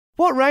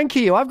What rank are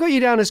you? I've got you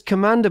down as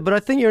commander, but I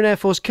think you're an Air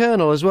Force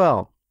colonel as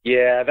well.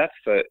 Yeah, that's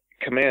the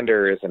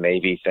commander is a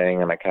Navy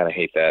thing, and I kind of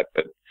hate that.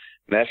 But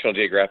National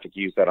Geographic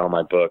used that on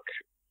my book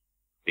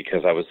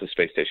because I was the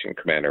space station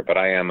commander. But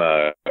I am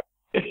a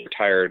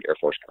retired Air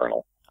Force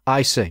colonel.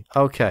 I see.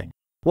 Okay.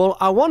 Well,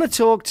 I want to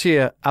talk to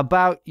you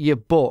about your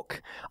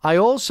book. I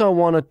also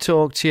want to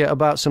talk to you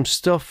about some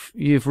stuff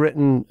you've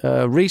written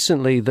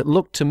recently that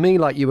looked to me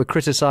like you were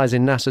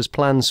criticizing NASA's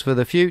plans for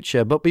the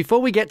future. But before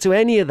we get to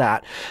any of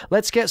that,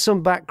 let's get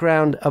some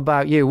background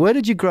about you. Where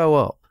did you grow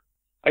up?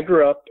 I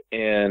grew up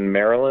in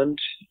Maryland,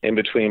 in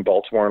between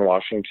Baltimore and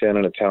Washington,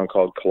 in a town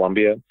called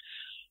Columbia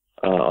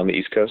on the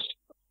East Coast.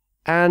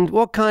 And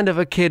what kind of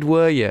a kid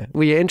were you?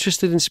 Were you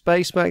interested in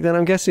space back then?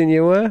 I'm guessing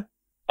you were.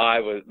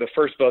 The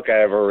first book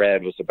I ever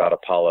read was about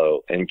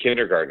Apollo in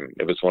kindergarten.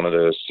 It was one of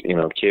those,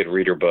 kid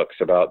reader books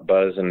about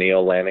Buzz and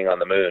Neil landing on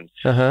the moon.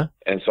 Uh-huh.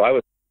 And so I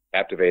was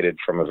captivated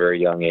from a very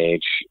young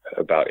age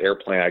about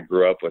airplane. I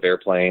grew up with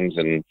airplanes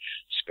and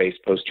space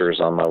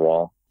posters on my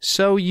wall.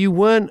 So you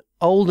weren't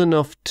old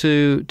enough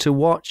to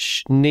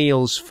watch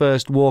Neil's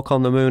first walk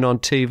on the moon on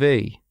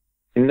TV?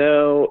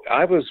 No,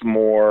 I was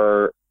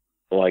more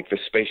like the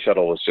space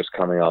shuttle was just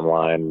coming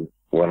online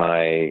when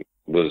I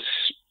was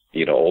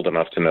old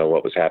enough to know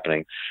what was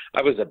happening.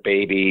 I was a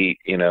baby,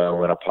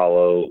 when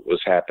Apollo was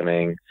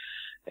happening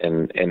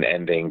and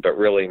ending, but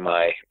really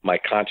my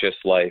conscious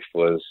life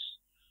was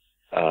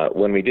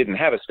when we didn't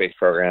have a space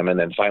program, and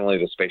then finally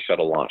the space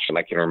shuttle launched, and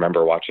I can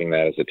remember watching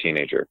that as a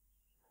teenager.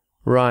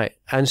 Right.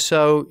 And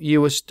so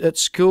you were at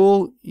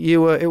school,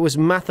 it was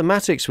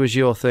mathematics was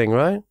your thing,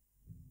 right?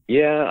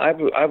 Yeah,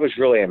 I was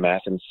really a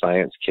math and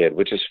science kid,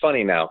 which is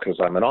funny now because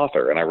I'm an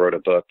author and I wrote a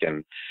book,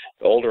 and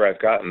the older I've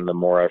gotten, the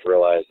more I've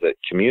realized that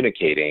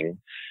communicating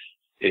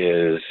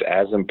is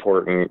as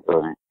important,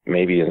 or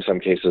maybe in some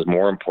cases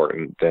more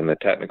important than the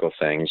technical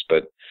things.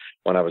 But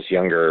when I was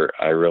younger,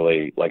 I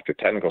really liked the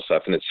technical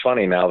stuff. And it's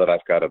funny now that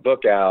I've got a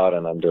book out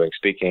and I'm doing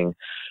speaking,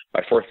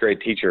 my fourth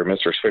grade teacher,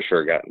 Mr.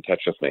 Swisher, got in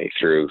touch with me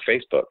through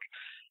Facebook.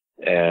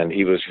 And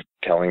he was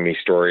telling me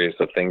stories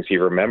of things he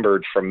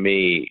remembered from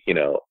me.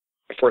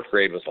 Fourth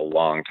grade was a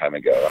long time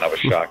ago, and I was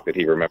shocked that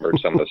he remembered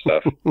some of the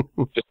stuff.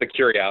 Just the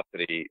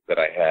curiosity that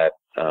I had.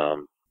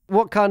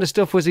 What kind of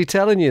stuff was he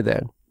telling you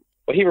then?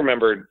 Well, he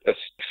remembered a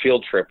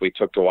field trip we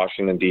took to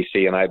Washington,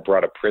 D.C., and I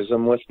brought a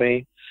prism with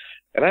me.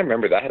 And I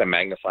remember that I had a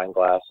magnifying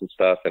glass and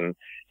stuff, and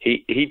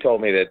he told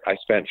me that I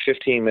spent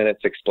 15 minutes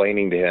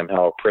explaining to him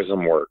how a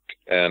prism worked.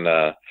 And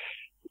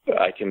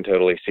I can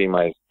totally see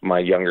my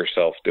younger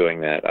self doing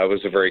that. I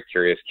was a very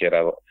curious kid.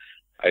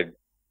 I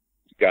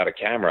got a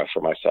camera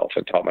for myself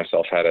and taught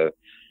myself how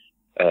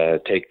to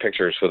take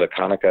pictures with a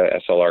Konica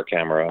SLR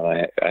camera.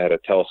 And I had a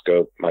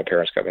telescope. My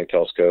parents got me a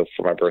telescope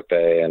for my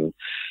birthday, and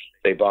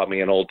they bought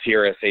me an old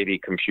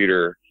TRS-80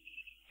 computer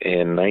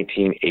in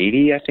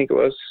 1980, I think it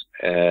was.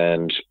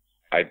 And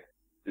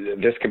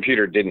this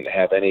computer didn't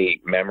have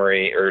any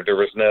memory, or there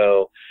was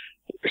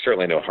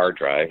certainly no hard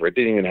drive, or it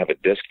didn't even have a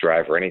disk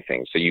drive or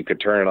anything. So you could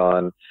turn it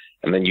on,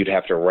 and then you'd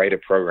have to write a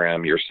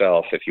program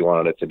yourself if you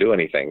wanted it to do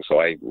anything.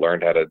 So I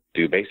learned how to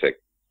do BASIC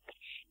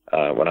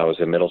when I was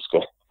in middle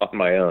school on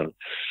my own.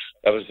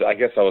 I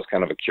guess I was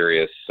kind of a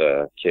curious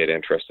kid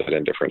interested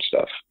in different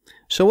stuff.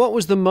 So what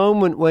was the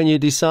moment when you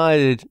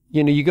decided,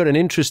 you got an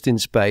interest in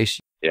space?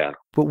 Yeah.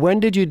 But when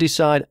did you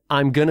decide,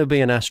 I'm going to be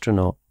an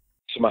astronaut?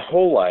 So my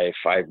whole life,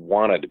 I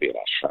wanted to be an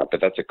astronaut,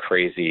 but that's a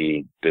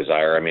crazy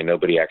desire. I mean,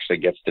 nobody actually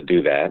gets to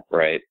do that,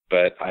 right?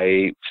 But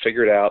I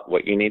figured out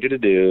what you needed to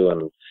do,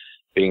 and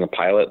being a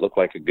pilot looked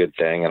like a good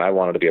thing, and I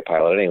wanted to be a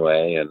pilot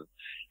anyway, and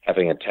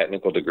having a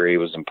technical degree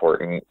was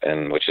important,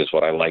 and which is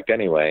what I liked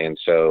anyway. And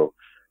so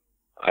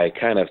I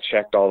kind of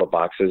checked all the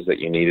boxes that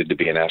you needed to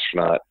be an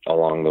astronaut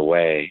along the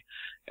way.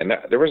 And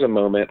there was a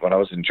moment when I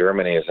was in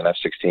Germany as an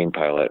F-16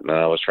 pilot, and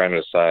I was trying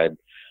to decide,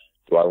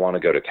 do I want to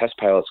go to test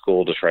pilot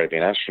school to try to be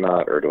an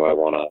astronaut, or do I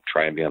want to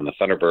try and be on the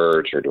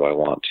Thunderbirds, or do I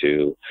want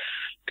to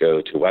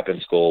go to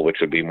weapons school, which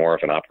would be more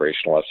of an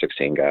operational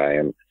F-16 guy?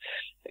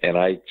 And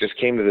I just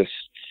came to this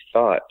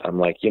thought. I'm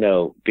like,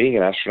 being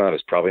an astronaut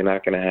is probably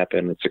not going to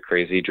happen. It's a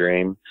crazy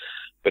dream,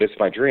 but it's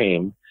my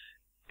dream,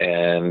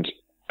 and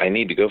I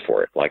need to go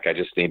for it. Like, I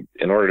just need,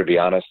 in order to be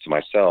honest to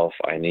myself,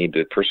 I need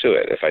to pursue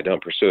it. If I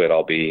don't pursue it,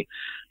 I'll be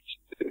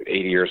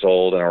 80 years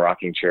old in a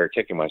rocking chair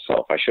kicking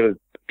myself. I should have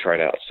tried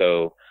out.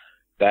 So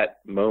that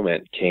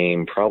moment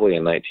came probably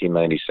in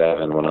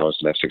 1997 when I was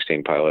an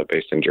F-16 pilot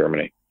based in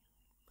Germany.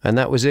 And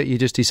that was it? You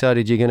just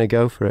decided you're going to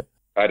go for it?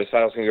 I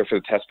decided I was going to go for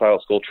the test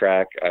pilot school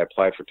track. I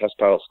applied for test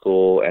pilot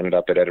school, ended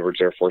up at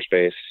Edwards Air Force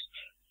Base.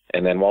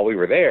 And then while we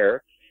were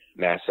there,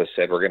 NASA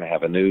said, we're going to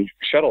have a new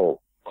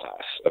shuttle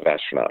class of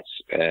astronauts.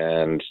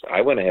 And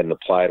I went ahead and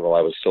applied while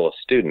I was still a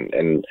student.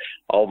 And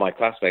all my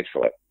classmates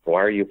were like,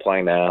 why are you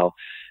applying now?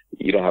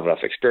 You don't have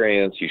enough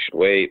experience. You should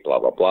wait, blah,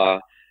 blah,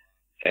 blah.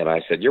 And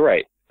I said, you're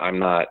right. I'm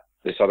not,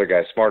 this other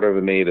guy's smarter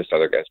than me. This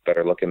other guy's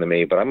better looking than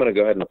me, but I'm going to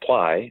go ahead and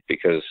apply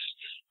because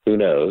who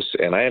knows?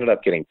 And I ended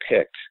up getting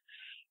picked.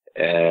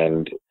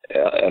 And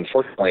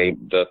unfortunately,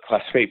 the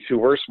classmates who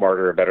were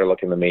smarter or better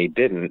looking than me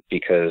didn't,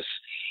 because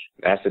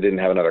NASA didn't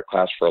have another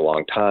class for a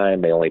long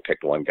time. They only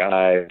picked one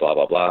guy, blah,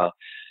 blah, blah.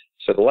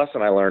 So the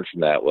lesson I learned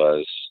from that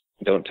was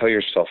don't tell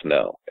yourself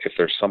no. If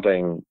there's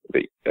something,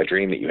 a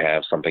dream that you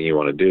have, something you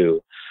want to do,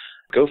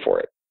 go for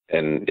it.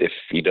 And if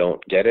you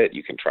don't get it,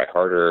 you can try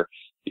harder.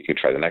 You can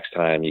try the next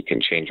time. You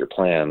can change your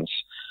plans.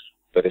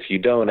 But if you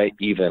don't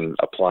even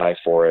apply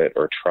for it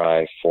or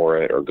try for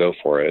it or go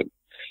for it,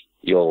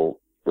 you'll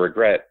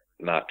regret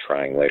not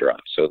trying later on.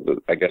 So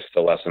I guess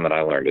the lesson that I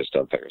learned is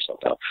don't tell yourself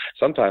no.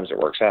 Sometimes it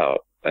works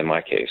out, in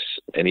my case.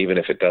 And even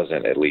if it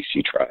doesn't, at least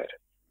you tried.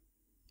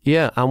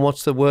 Yeah, and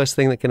what's the worst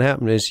thing that can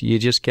happen is you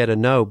just get a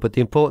no. But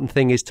the important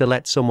thing is to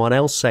let someone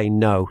else say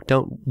no.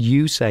 Don't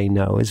you say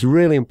no. It's a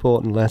really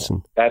important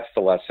lesson. That's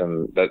the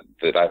lesson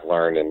that I've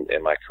learned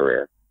in my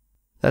career.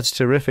 That's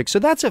terrific. So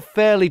that's a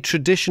fairly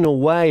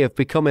traditional way of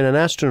becoming an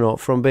astronaut,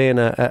 from being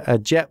a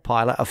jet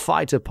pilot, a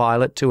fighter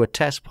pilot, to a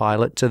test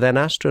pilot, to then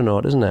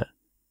astronaut, isn't it?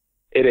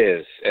 It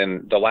is.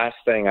 And the last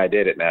thing I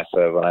did at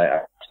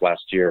NASA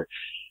last year,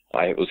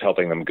 I was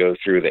helping them go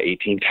through the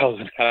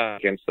 18,000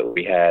 applicants that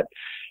we had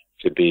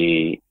to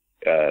be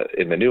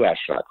in the new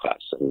astronaut class.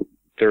 And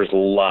there's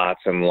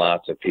lots and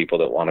lots of people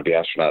that want to be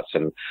astronauts.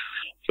 And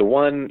the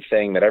one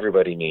thing that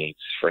everybody needs,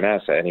 for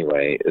NASA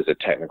anyway, is a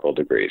technical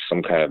degree,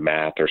 some kind of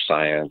math or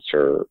science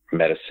or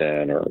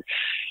medicine or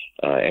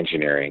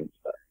engineering.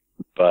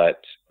 But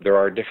there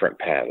are different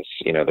paths.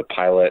 You know, the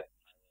pilot,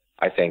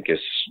 I think, is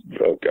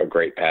a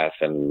great path,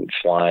 and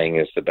flying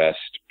is the best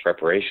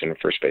preparation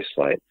for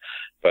spaceflight.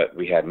 But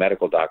we had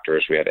medical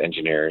doctors, we had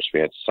engineers,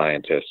 we had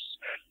scientists.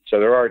 So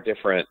there are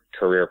different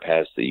career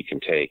paths that you can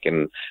take,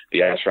 and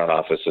the astronaut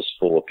office is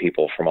full of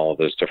people from all of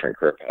those different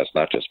career paths,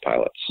 not just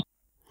pilots.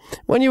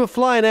 When you were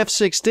flying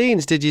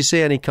F-16s, did you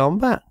see any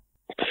combat?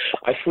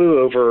 I flew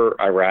over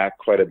Iraq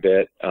quite a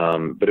bit,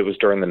 but it was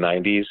during the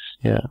 90s.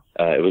 Yeah.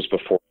 It was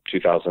before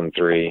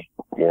 2003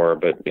 war,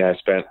 but yeah, I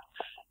spent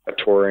a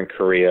tour in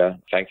Korea.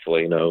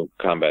 Thankfully, no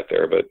combat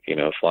there, but, you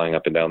know, flying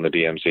up and down the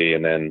DMZ.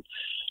 And then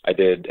I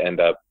did end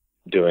up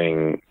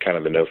doing kind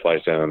of the no-fly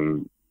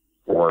zone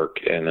work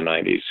in the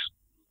 90s.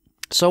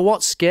 So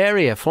what's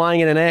scarier,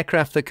 flying in an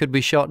aircraft that could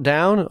be shot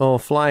down or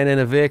flying in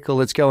a vehicle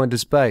that's going to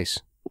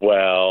space?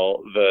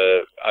 Well,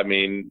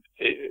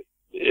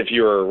 if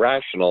you're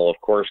rational, of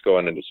course,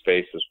 going into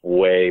space is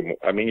way more,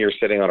 I mean, you're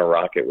sitting on a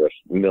rocket with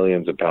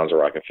millions of pounds of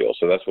rocket fuel,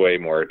 so that's way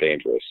more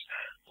dangerous.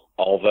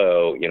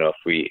 Although, you know,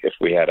 if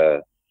we had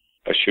a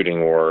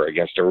shooting war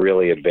against a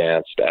really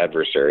advanced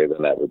adversary,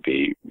 then that would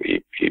be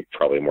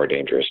probably more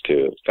dangerous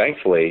too.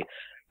 Thankfully,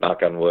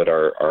 knock on wood,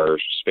 our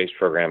space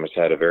program has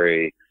had a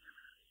very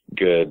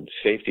good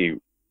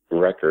safety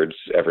records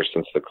ever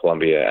since the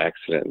Columbia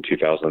accident in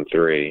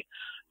 2003.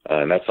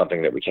 And that's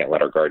something that we can't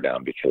let our guard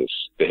down, because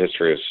the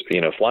history is,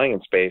 you know, flying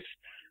in space,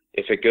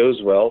 if it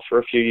goes well for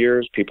a few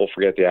years, people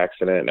forget the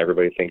accident and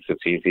everybody thinks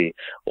it's easy.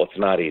 Well, it's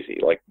not easy.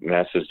 Like,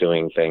 NASA's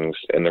doing things,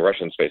 and the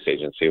Russian Space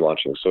Agency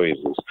launching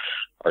Soyuzes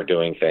are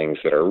doing things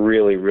that are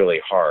really, really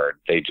hard.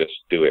 They just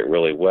do it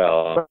really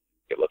well.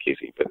 It look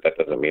easy, but that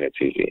doesn't mean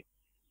it's easy.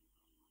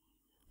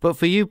 But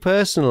for you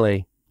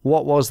personally,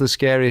 what was the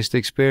scariest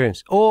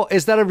experience? Or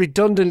is that a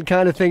redundant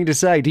kind of thing to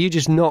say? Do you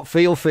just not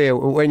feel fear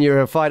when you're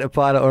a fighter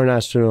pilot or an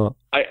astronaut?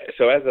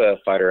 So as a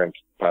fighter and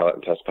pilot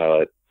and test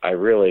pilot, I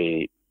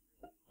really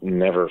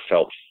never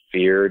felt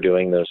fear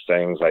doing those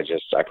things.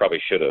 I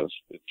probably should have.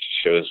 It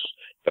shows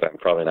that I'm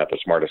probably not the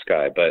smartest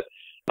guy, but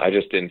I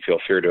just didn't feel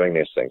fear doing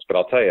these things. But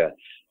I'll tell you,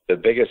 the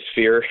biggest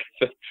fear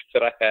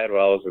that I had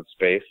while I was in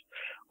space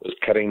was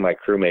cutting my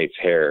crewmate's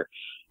hair.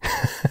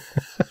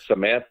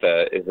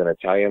 Samantha is an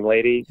Italian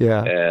lady,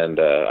 yeah, and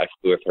I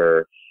flew with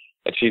her,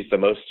 and she's the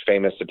most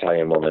famous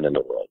Italian woman in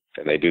the world.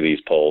 And they do these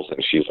polls,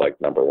 and she's like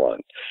number one.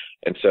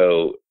 And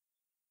so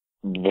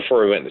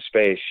before we went into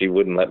space, she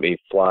wouldn't let me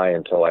fly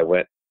until I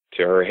went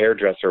to her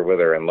hairdresser with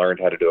her and learned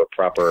how to do a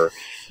proper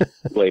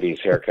lady's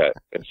haircut.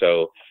 And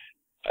so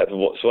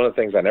it's one of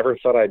the things I never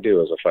thought I'd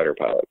do as a fighter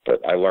pilot, but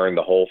I learned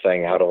the whole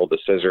thing, how to hold the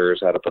scissors,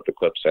 how to put the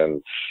clips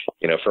in.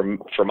 You know,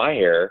 for my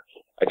hair,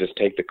 I just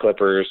take the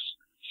clippers,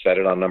 set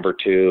it on number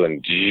 2,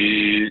 and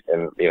you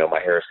know,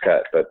 my hair is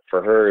cut. But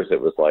for hers, it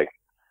was like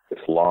this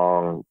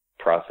long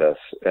process,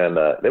 and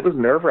it was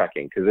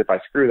nerve-wracking, because if I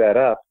screw that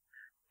up,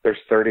 there's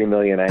 30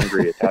 million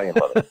angry Italian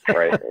women,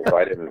 right? So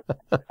I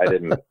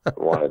didn't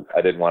want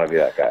to be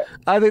that guy.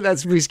 I think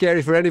that's be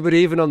scary for anybody,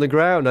 even on the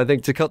ground. I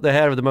think, to cut the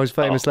hair of the most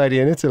famous lady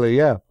in Italy.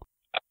 Yeah.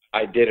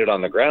 I did it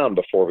on the ground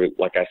before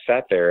I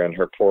sat there, and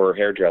her poor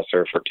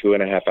hairdresser for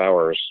 2.5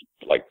 hours,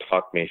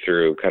 talked me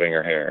through cutting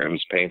her hair. It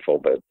was painful,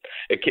 but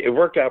it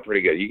worked out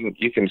pretty good.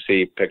 You can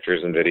see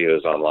pictures and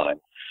videos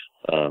online.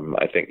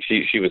 I think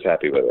she was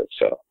happy with it.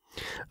 So.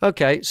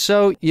 Okay.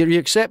 So you're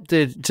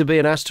accepted to be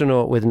an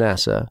astronaut with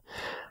NASA.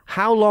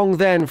 How long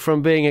then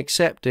from being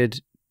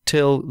accepted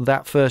till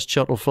that first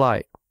shuttle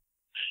flight?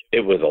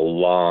 It was a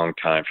long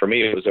time. For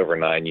me, it was over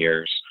 9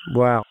 years.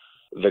 Wow.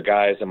 The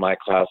guys in my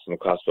class and the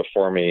class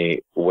before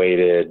me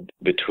waited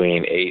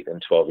between 8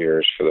 and 12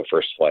 years for the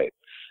first flight.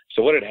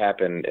 So what had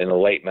happened in the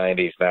late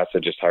 90s,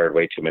 NASA just hired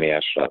way too many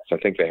astronauts. I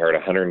think they hired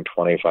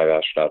 125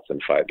 astronauts in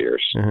 5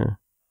 years. Mm-hmm.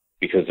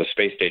 because the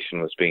space station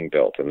was being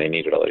built and they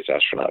needed all these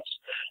astronauts.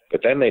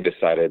 But then they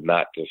decided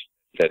not to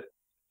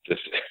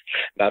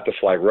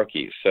fly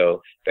rookies.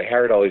 So they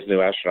hired all these new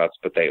astronauts,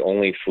 but they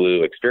only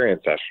flew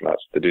experienced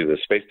astronauts to do the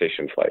space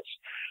station flights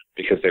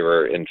because they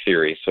were, in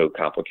theory, so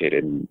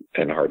complicated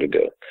and hard to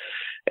do.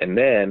 And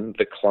then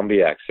the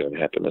Columbia accident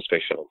happened. The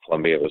space shuttle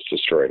Columbia was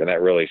destroyed, and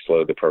that really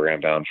slowed the program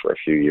down for a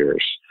few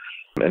years.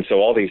 And so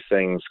all these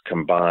things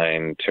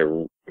combined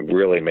to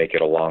really make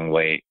it a long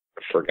wait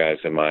for guys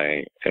in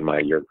my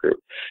year group.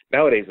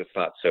 Nowadays, it's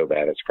not so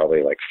bad. It's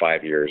probably like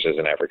 5 years as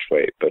an average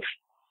wait. But,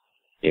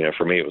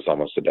 for me, it was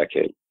almost a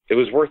decade. It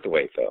was worth the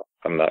wait, though.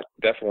 I'm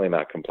definitely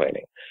not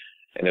complaining.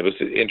 And it was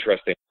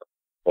interesting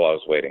while I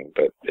was waiting,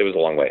 but it was a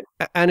long wait.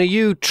 And are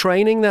you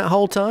training that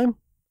whole time?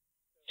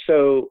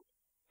 So,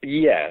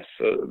 yes,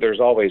 there's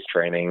always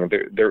training.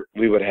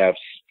 We would have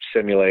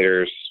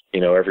simulators,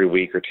 every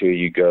week or two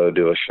you go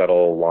do a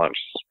shuttle launch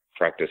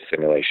practice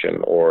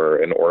simulation or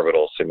an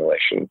orbital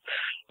simulation.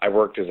 I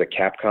worked as a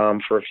Capcom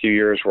for a few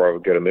years where I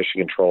would go to mission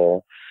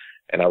control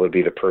and I would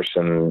be the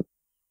person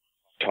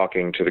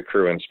talking to the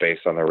crew in space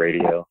on the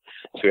radio.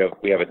 So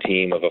we have a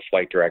team of a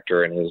flight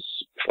director and his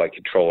flight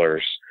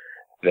controllers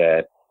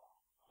that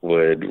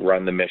would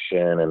run the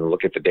mission and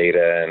look at the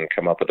data and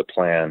come up with a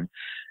plan.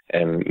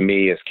 And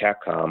me as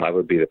Capcom, I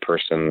would be the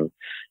person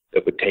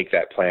that would take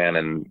that plan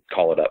and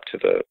call it up to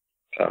the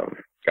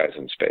guys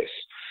in space.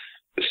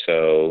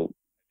 So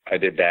I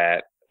did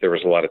that. There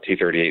was a lot of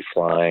T-38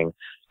 flying.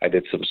 I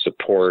did some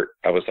support.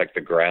 I was like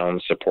the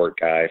ground support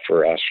guy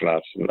for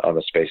astronauts on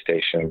the space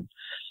station.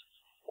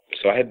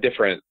 So I had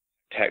different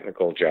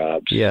technical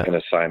jobs and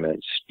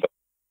assignments. But,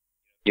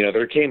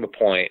 there came a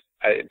point,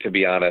 to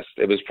be honest,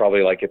 it was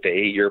probably like at the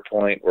 8-year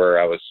point where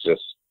I was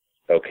just,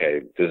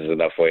 okay, this is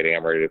enough waiting.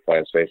 I'm ready to fly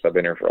in space. I've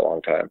been here for a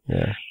long time.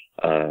 Yeah.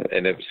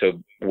 So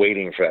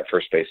waiting for that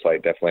first space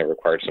flight definitely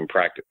required some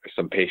practice,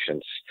 some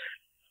patience.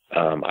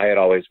 I had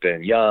always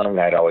been young.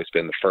 I'd always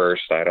been the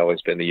first. I'd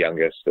always been the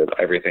youngest of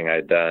everything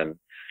I'd done.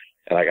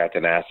 And I got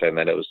to NASA, and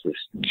then it was this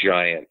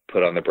giant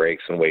put on the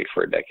brakes and wait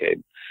for a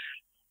decade.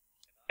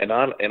 And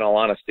in all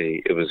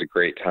honesty, it was a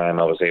great time.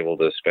 I was able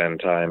to spend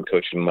time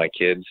coaching my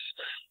kids'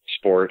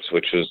 sports,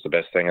 which was the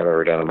best thing I've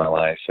ever done in my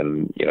life.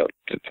 And, the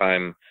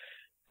time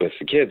with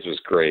the kids was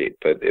great,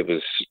 but it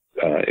was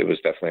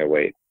definitely a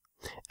wait.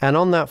 And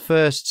on that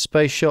first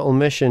space shuttle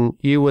mission,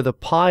 you were the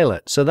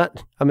pilot. So this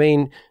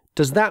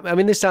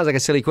sounds like a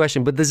silly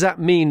question, but does that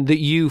mean that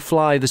you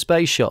fly the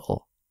space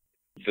shuttle?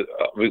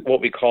 What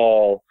we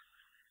call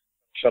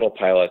shuttle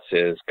pilots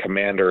is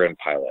commander and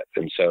pilot.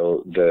 And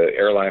so the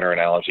airliner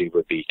analogy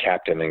would be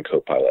captain and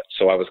co-pilot.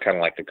 So I was kind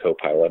of like the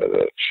co-pilot of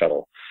the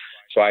shuttle.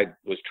 So I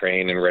was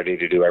trained and ready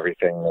to do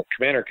everything the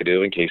commander could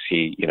do in case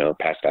he,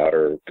 passed out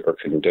or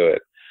couldn't do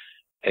it.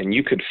 And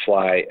you could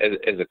fly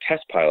as a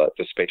test pilot.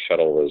 The space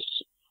shuttle was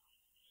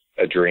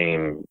a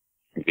dream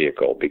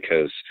vehicle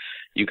because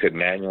you could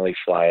manually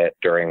fly it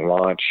during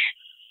launch,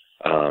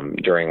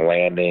 during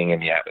landing in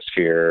the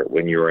atmosphere,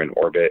 when you were in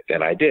orbit.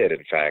 And I did,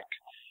 in fact.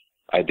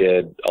 I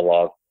did a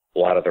lot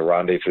of the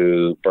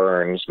rendezvous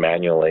burns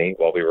manually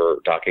while we were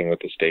docking with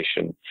the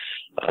station.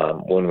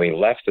 When we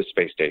left the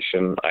space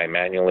station, I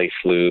manually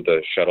flew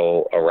the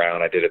shuttle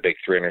around. I did a big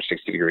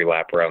 360-degree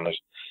lap around the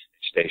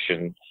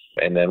station.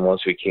 And then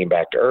once we came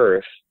back to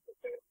Earth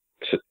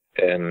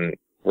and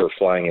we're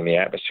flying in the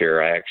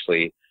atmosphere, I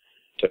actually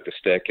took the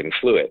stick and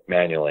flew it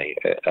manually.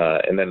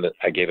 And then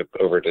I gave it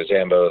over to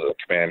Zambo, the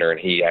commander, and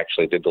he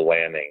actually did the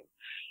landing.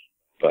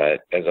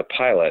 But as a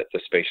pilot, the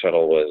space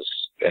shuttle was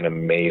an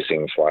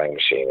amazing flying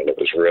machine, and it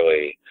was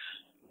really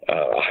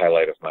a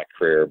highlight of my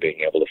career being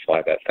able to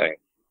fly that thing.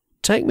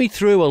 Take me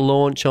through a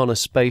launch on a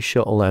space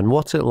shuttle then.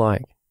 What's it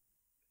like?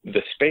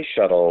 The space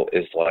shuttle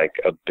is like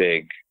a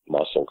big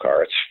muscle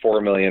car. It's a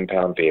 4 million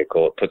pound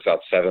vehicle. It puts out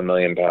 7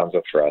 million pounds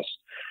of thrust.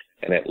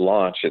 And at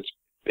launch,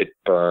 it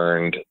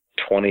burned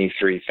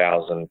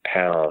 23,000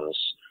 pounds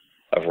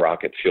of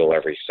rocket fuel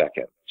every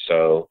second.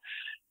 So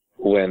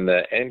when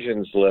the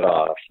engines lit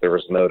off, there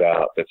was no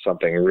doubt that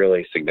something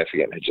really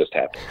significant had just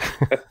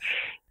happened.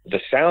 The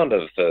sound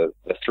of the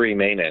three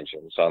main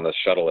engines on the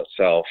shuttle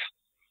itself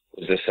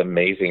was this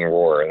amazing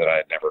roar that I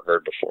had never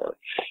heard before.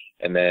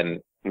 And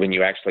then when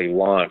you actually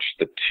launch,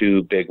 the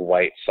two big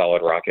white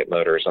solid rocket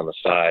motors on the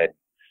side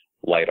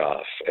light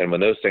off. And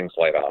when those things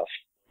light off,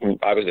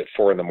 I was at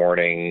 4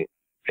 a.m.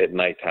 at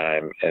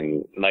nighttime,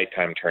 and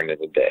nighttime turned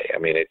into day. I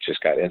mean, it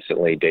just got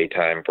instantly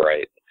daytime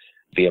bright.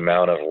 The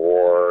amount of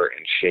roar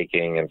and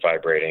shaking and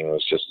vibrating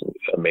was just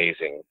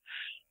amazing.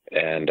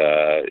 And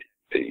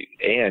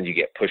you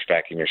get pushed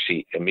back in your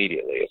seat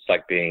immediately. It's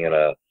like being in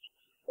a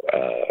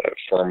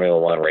Formula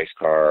One race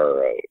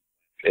car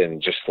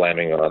and just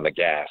slamming on the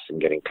gas and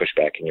getting pushed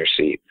back in your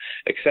seat,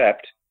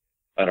 except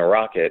on a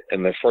rocket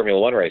in the Formula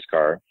One race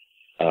car.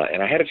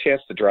 And I had a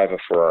chance to drive a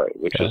Ferrari,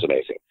 which was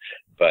amazing.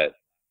 But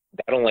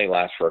that only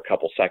lasts for a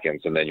couple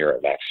seconds, and then you're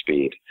at max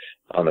speed.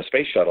 On the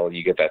space shuttle,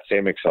 you get that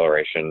same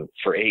acceleration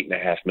for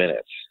 8.5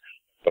 minutes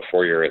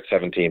before you're at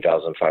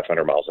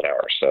 17,500 miles an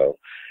hour. So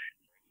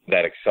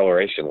that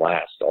acceleration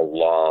lasts a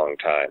long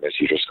time as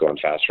you're just going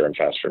faster and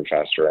faster and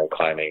faster and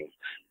climbing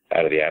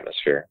out of the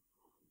atmosphere.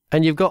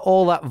 And you've got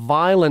all that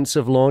violence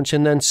of launch,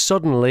 and then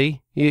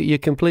suddenly you're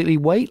completely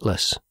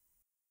weightless.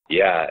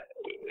 Yeah,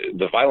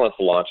 the violence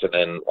of launch, and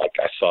then like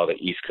I saw the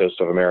east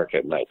coast of America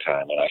at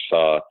nighttime, and I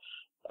saw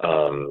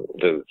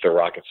the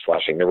rockets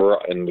flashing.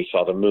 And we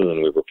saw the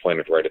moon. We were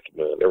pointed right at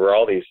the moon. There were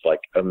all these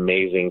like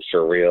amazing,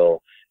 surreal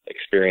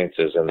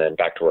experiences, and then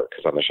back to work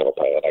because I'm a shuttle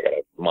pilot. I got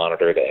to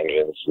monitor the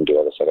engines and do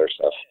all this other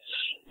stuff.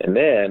 And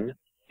then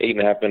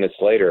 8.5 minutes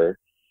later,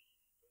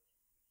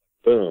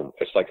 boom,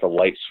 it's like a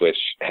light switch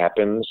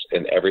happens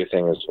and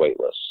everything is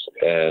weightless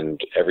and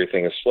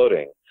everything is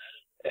floating.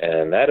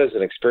 And that is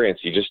an experience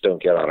you just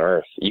don't get on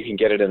Earth. You can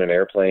get it in an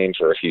airplane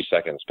for a few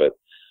seconds, but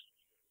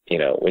you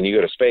know, when you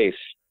go to space,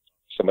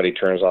 somebody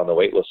turns on the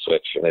weightless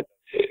switch and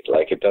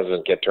it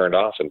doesn't get turned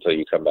off until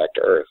you come back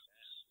to Earth.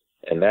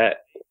 And that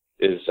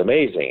is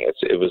amazing.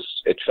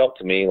 It felt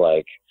to me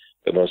like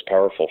the most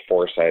powerful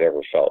force I'd ever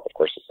felt. Of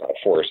course, it's not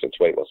force, it's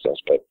weightlessness,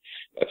 but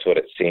that's what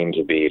it seemed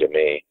to be to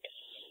me.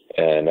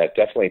 And that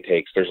definitely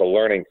there's a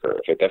learning curve.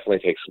 It definitely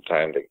takes some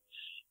time to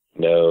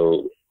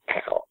know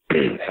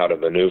how to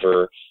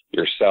maneuver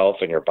yourself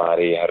and your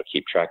body, how to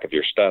keep track of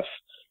your stuff,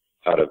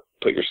 how to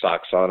put your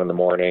socks on in the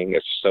morning.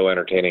 It's so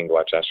entertaining to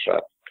watch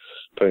astronauts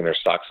putting their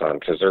socks on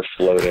because they're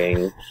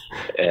floating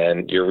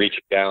and you're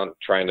reaching down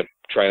trying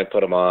to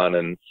put them on,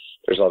 and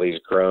there's all these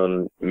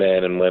grown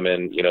men and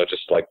women, you know,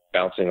 just like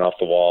bouncing off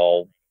the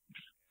wall,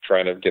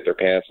 trying to get their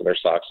pants and their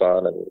socks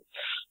on.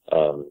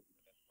 And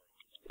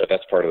but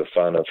that's part of the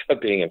fun of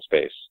being in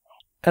space.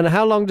 And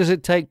how long does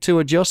it take to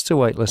adjust to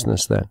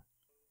weightlessness then?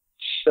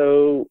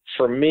 So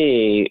for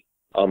me,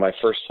 on my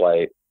first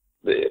flight,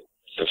 the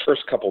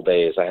first couple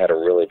days, I had a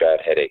really bad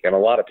headache. And a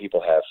lot of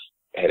people have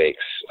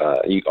headaches.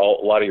 A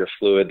lot of your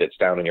fluid that's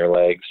down in your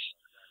legs,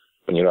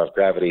 when you don't have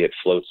gravity, it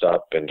floats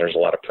up and there's a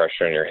lot of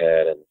pressure in your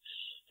head. And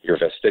your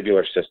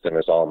vestibular system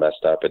is all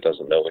messed up. It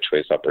doesn't know which way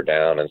is up or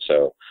down. And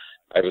so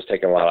I was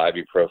taking a lot of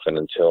ibuprofen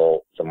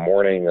until the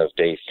morning of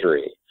day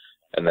 3.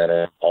 And then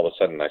all of a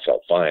sudden I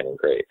felt fine and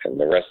great. And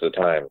the rest of the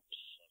time,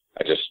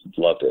 I just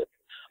loved it.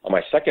 On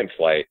my second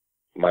flight,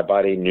 my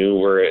body knew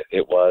where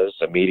it was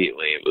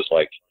immediately. It was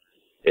like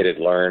it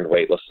had learned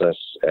weightlessness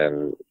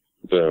and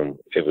boom,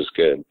 it was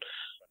good.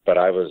 But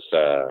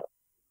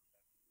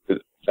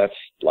that's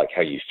like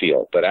how you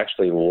feel. But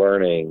actually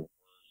learning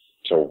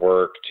to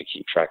work, to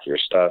keep track of your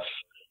stuff,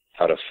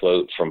 how to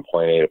float from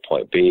point A to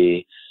point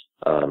B,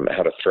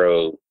 how to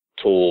throw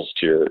tools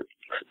to your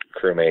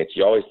crewmates.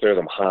 You always throw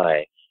them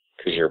high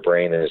because your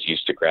brain is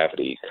used to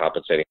gravity,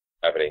 compensating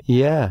gravity.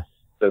 Yeah.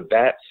 So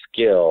that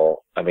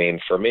skill, I mean,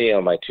 for me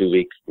on my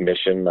 2-week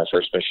mission, my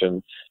first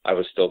mission, I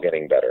was still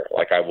getting better.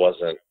 Like I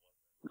wasn't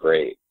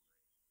great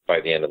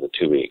by the end of the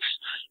 2 weeks.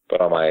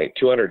 But on my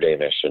 200-day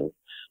mission,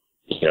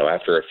 you know,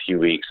 after a few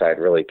weeks, I'd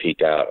really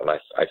peaked out, and I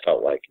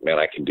felt like, man,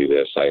 I can do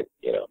this.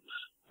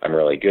 I'm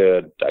really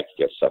good. I can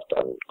get stuff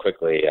done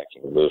quickly. I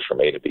can move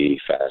from A to B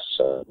fast.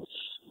 So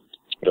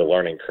the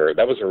learning curve,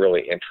 that was a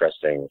really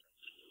interesting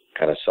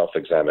kind of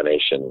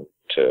self-examination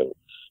to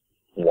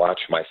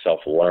watch myself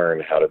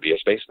learn how to be a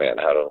spaceman,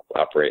 how to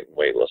operate in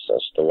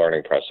weightlessness. The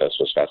learning process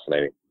was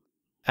fascinating.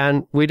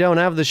 And we don't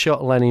have the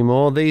shuttle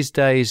anymore. These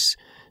days,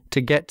 to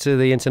get to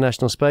the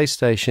International Space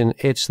Station,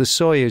 it's the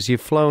Soyuz.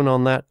 You've flown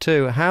on that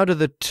too. How do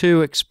the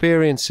two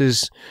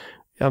experiences,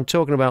 I'm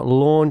talking about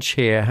launch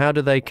here, how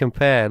do they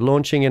compare?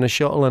 Launching in a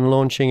shuttle and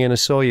launching in a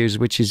Soyuz,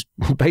 which is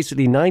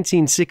basically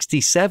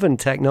 1967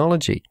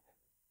 technology.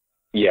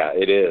 Yeah,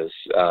 it is.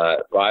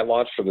 I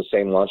launched from the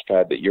same launch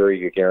pad that Yuri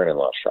Gagarin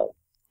launched from.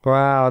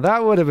 Wow,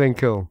 that would have been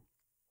cool.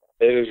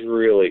 It is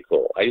really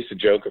cool. I used to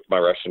joke with my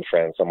Russian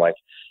friends. I'm like,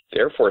 the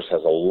Air Force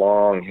has a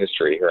long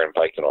history here in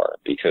Baikonur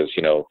because,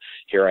 you know,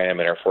 here I am,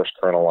 an Air Force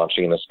colonel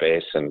launching into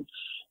space. And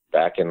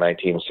back in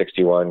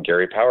 1961,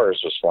 Gary Powers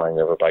was flying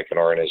over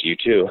Baikonur in his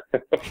U-2.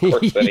 Of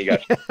course, then he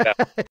got shot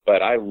down.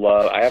 But I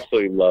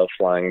absolutely love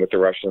flying with the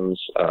Russians.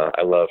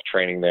 I love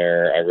training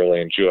there. I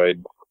really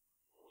enjoyed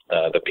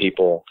the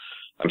people.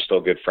 I'm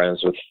still good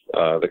friends with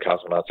the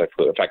cosmonauts I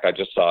flew. In fact, I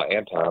just saw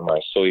Anton, my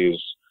Soyuz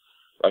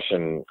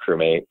Russian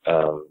crewmate,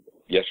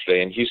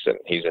 yesterday in Houston.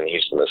 He's in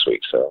Houston this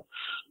week. So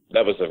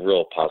that was a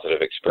real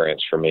positive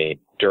experience for me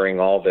during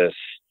all this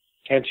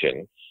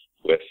tension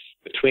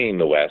between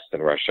the West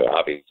and Russia.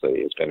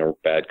 Obviously, it's been a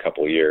bad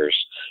couple of years,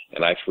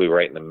 and I flew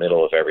right in the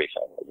middle of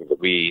everything.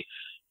 We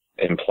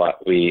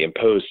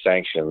imposed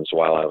sanctions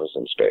while I was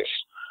in space,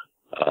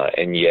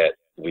 and yet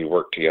we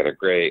worked together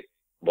great.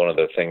 One of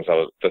the thing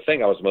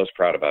I was most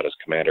proud about as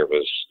commander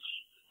was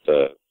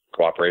the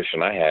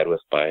cooperation I had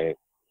with my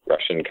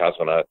Russian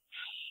cosmonaut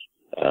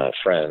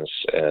friends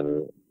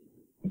and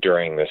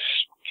during this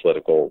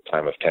political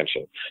time of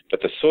tension.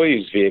 But the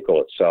Soyuz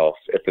vehicle itself,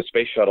 if the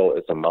space shuttle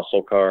is a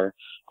muscle car,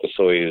 the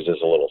Soyuz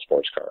is a little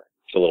sports car.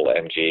 It's a little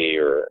MG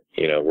or,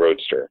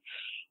 roadster.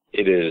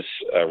 It is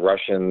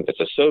it's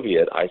a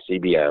Soviet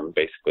ICBM,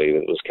 basically,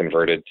 that was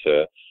converted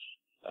to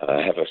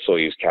have a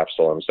Soyuz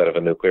capsule instead of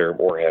a nuclear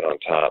warhead on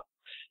top.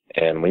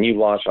 And when you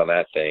launch on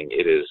that thing,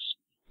 it is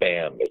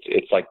bam,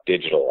 it's like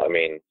digital. I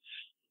mean,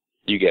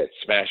 you get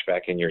smashed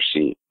back in your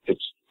seat.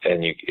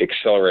 And you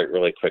accelerate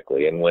really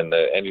quickly. And when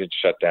the engine's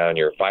shut down,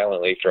 you're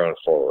violently thrown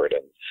forward.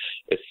 And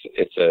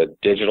it's a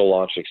digital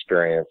launch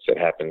experience that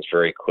happens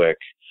very quick.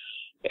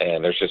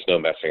 And there's just no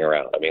messing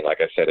around. I mean,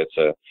 like I said, it's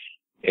a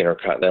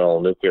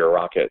intercontinental nuclear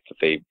rocket that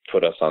they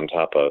put us on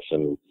top of.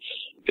 And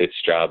its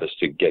job is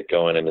to get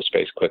going into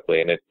space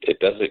quickly. And it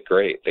does it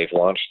great. They've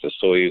launched the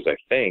Soyuz, I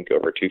think,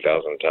 over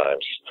 2,000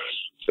 times.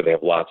 So they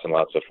have lots and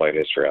lots of flight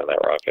history on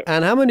that rocket.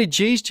 And how many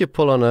Gs do you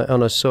pull on a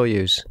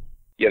Soyuz?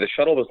 Yeah, the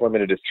shuttle was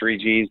limited to 3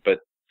 Gs,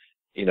 but,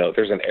 you know,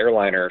 there's an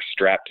airliner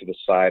strapped to the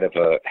side of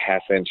a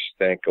half-inch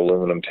thick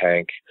aluminum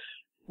tank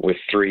with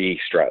 3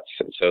 struts.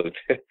 And so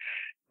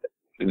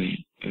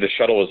the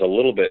shuttle was a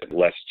little bit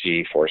less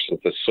G forces.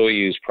 The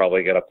Soyuz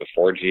probably got up to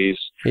 4 Gs.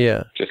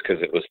 Yeah. Just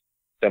because it was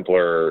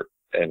simpler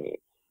and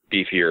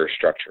beefier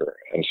structure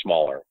and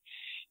smaller.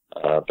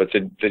 But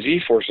the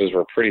G forces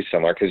were pretty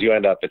similar because you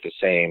end up at the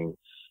same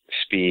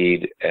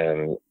speed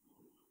and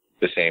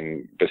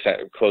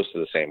close to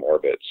the same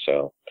orbit.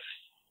 So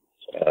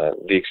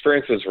the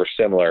experiences were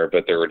similar,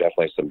 but there were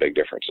definitely some big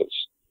differences.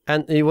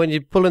 And when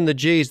you pull in the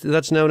Gs,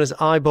 that's known as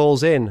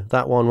eyeballs in,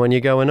 that one, when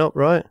you're going up,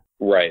 right?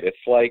 Right. It's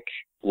like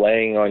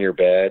laying on your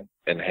bed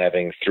and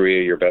having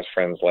 3 of your best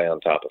friends lay on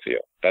top of you.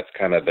 That's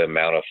kind of the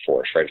amount of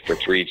force, right? For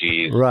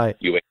 3 Gs, right.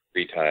 You weigh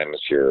 3 times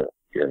your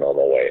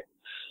normal weight.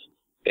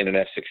 In an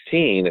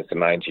F-16, it's a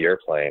 9G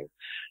airplane,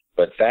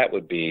 but that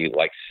would be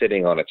like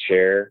sitting on a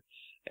chair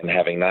and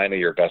having 9 of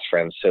your best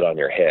friends sit on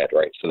your head,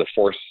 right? So the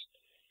force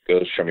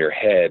goes from your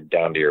head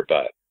down to your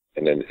butt,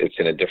 and then it's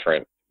in a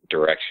different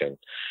direction,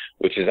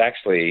 which is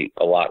actually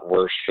a lot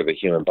worse for the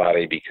human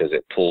body because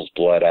it pulls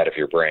blood out of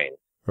your brain.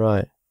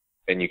 Right.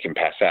 And you can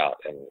pass out.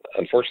 And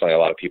unfortunately, a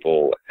lot of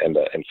people and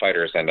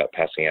fighters end up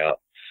passing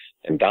out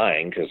and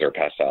dying because they're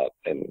passed out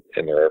in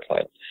their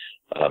airplane.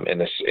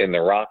 In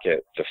the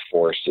rocket, the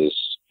force is,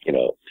 you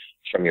know,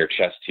 from your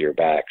chest to your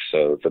back,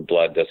 so the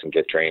blood doesn't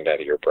get drained out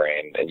of your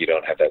brain, and you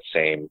don't have that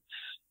same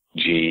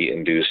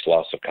G-induced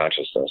loss of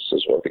consciousness,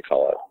 is what we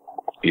call it.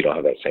 You don't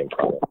have that same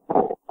problem.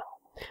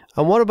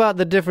 And what about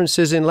the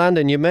differences in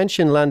landing? You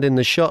mentioned landing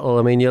the shuttle.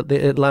 I mean,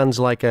 it lands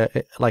like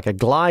a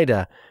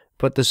glider,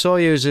 but the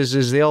Soyuz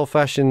is the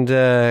old-fashioned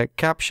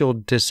capsule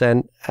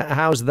descent.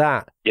 How's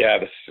that? Yeah,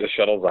 the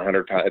shuttle's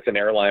 100 pounds. It's an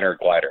airliner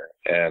glider,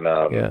 and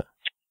yeah.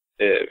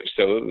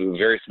 So it was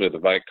very smooth.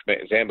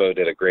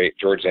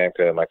 George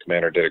Zamka, my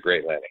commander, did a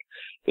great landing.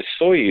 The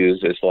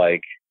Soyuz is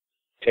like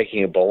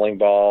taking a bowling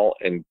ball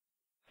and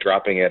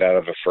dropping it out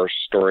of a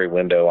first-story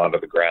window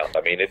onto the ground.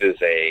 I mean, it's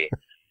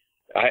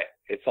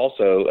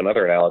also,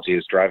 another analogy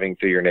is driving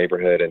through your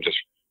neighborhood and just,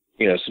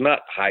 you know, so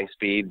not high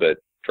speed, but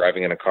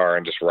driving in a car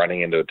and just running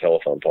into a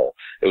telephone pole.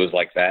 It was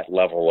like that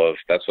level of,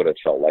 that's what it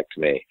felt like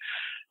to me.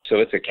 So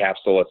it's a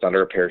capsule, it's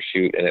under a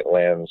parachute, and it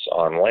lands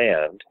on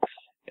land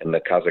in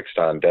the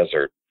Kazakhstan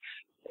desert,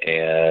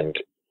 and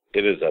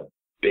it is a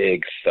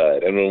big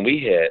thud. And when we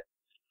hit,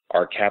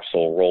 our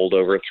capsule rolled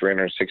over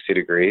 360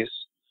 degrees.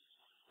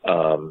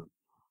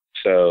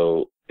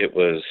 So it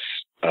was,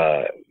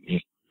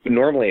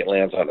 normally it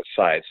lands on its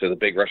side. So the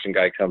big Russian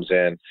guy comes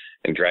in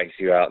and drags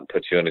you out and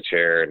puts you in a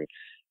chair, and,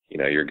 you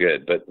know, you're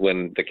good. But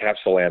when the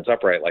capsule lands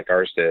upright like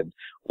ours did,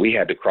 we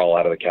had to crawl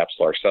out of the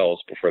capsule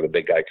ourselves before the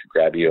big guy could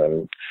grab you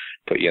and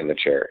put you in the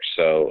chair.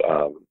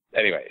 So,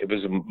 anyway, it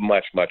was a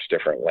much, much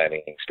different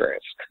landing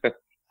experience.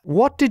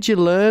 What did you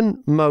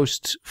learn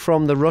most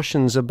from the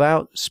Russians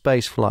about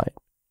spaceflight?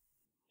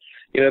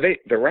 You know,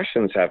 the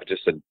Russians have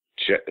just a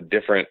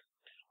different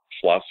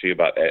philosophy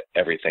about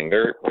everything.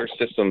 Their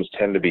systems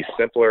tend to be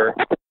simpler,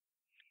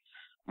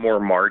 more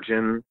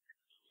margin,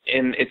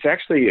 and it's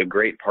actually a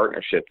great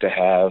partnership to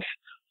have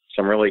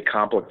some really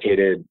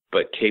complicated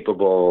but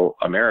capable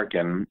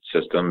American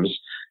systems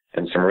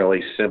and some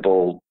really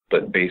simple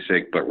but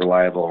basic but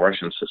reliable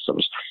Russian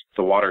systems.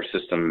 The water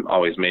system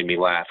always made me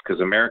laugh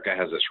because America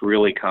has this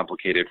really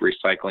complicated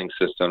recycling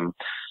system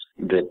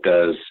that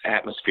does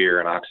atmosphere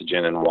and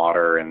oxygen and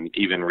water and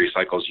even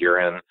recycles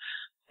urine.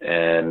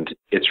 And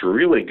it's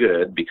really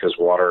good because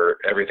water,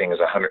 everything is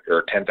 $100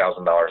 or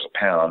 $10,000 a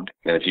pound.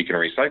 And if you can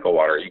recycle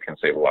water, you can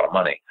save a lot of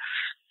money.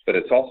 But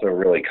it's also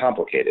really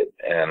complicated.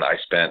 And I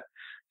spent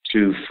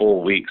 2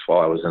 full weeks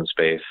while I was in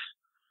space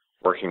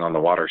working on the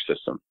water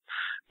system.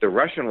 The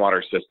Russian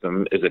water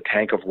system is a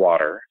tank of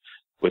water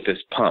with this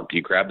pump.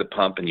 You grab the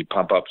pump and you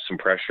pump up some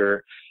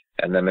pressure,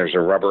 and then there's a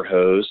rubber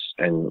hose,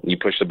 and you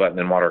push the button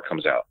and water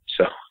comes out.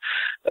 So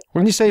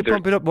when you say you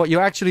pump it up, what, you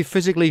actually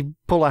physically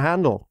pull a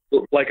handle?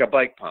 Like a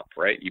bike pump,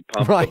 right? You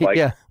pump right, the bike,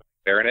 yeah.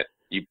 air in it.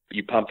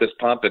 You pump this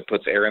pump, it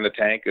puts air in the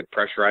tank, it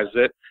pressurizes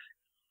it.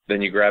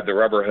 Then you grab the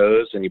rubber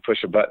hose and you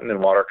push a button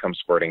and water comes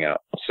squirting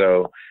out.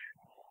 So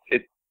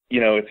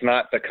it's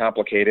not the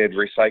complicated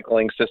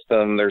recycling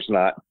system. There's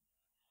not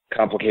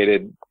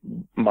complicated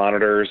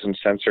monitors and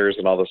sensors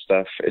and all this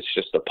stuff. It's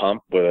just a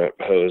pump with a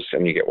hose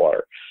and you get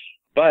water.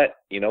 But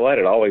you know what?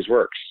 It always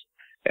works.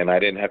 And I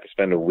didn't have to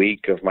spend a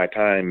week of my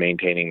time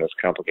maintaining this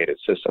complicated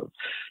system.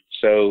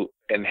 So,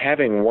 and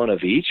having one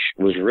of each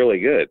was really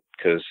good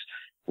because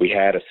we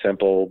had a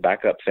simple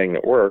backup thing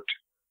that worked,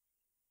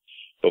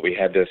 but we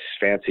had this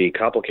fancy,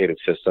 complicated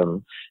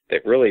system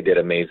that really did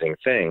amazing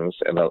things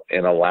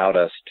and allowed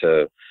us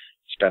to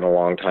spend a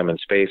long time in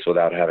space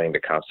without having to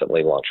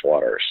constantly launch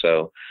water.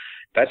 So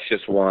that's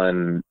just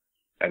one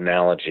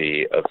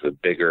analogy of the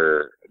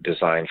bigger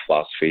design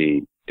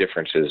philosophy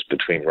differences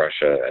between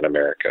Russia and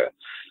America.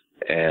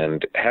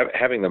 And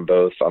having them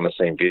both on the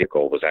same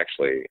vehicle was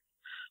actually,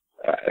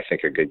 I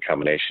think, a good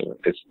combination.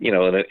 It's,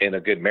 in a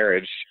good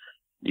marriage,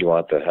 you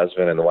want the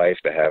husband and the wife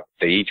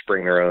they each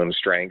bring their own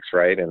strengths,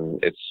 right?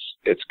 And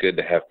it's good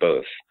to have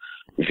both.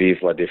 Vive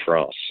la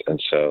différence.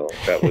 And so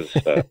that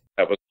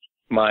was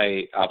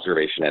my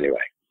observation anyway.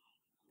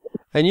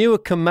 And you were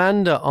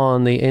commander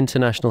on the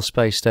International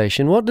Space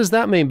Station. What does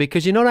that mean?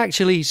 Because you're not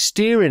actually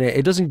steering it.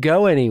 It doesn't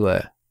go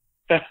anywhere.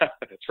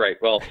 That's right.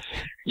 Well,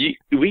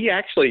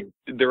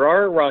 there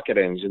are rocket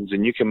engines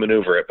and you can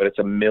maneuver it, but it's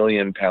a 1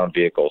 million pound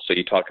vehicle. So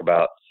you talk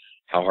about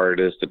how hard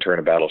it is to turn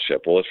a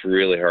battleship. Well, it's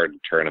really hard to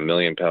turn a 1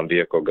 million pound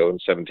vehicle going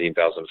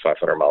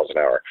 17,500 miles an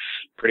hour.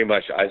 Pretty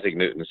much Isaac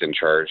Newton's in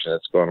charge and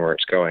it's going where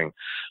it's going.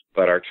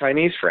 But our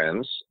Chinese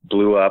friends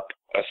blew up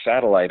a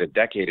satellite a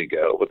decade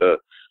ago with a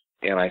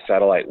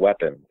anti-satellite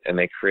weapon, and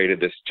they created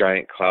this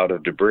giant cloud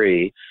of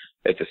debris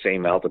at the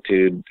same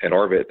altitude and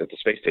orbit that the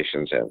space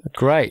station's in.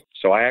 Great.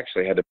 So I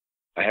actually had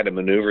to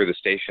maneuver the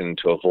station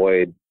to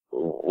avoid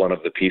one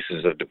of the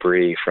pieces of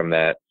debris from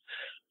that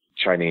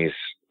Chinese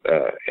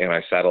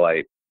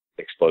anti-satellite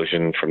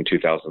explosion from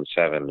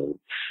 2007.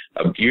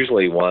 And,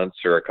 usually once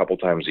or a couple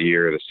times a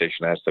year, the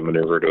station has to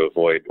maneuver to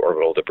avoid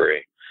orbital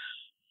debris.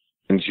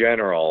 In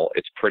general,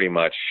 it's pretty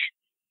much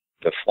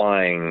the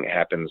flying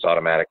happens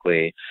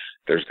automatically.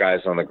 There's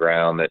guys on the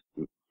ground that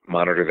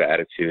monitor the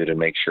attitude and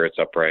make sure it's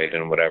upright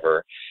and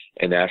whatever,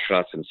 and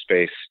astronauts in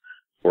space.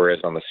 Whereas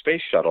on the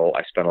space shuttle,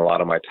 I spent a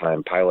lot of my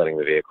time piloting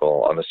the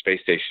vehicle. On the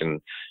space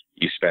station,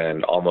 you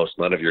spend almost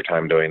none of your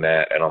time doing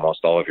that and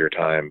almost all of your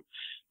time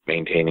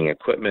maintaining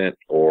equipment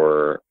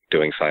or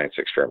doing science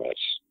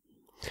experiments.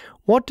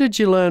 What did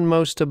you learn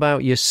most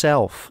about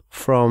yourself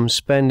from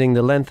spending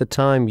the length of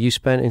time you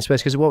spent in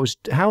space? Because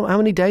how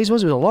many days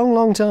was it? It was a long,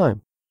 long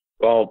time.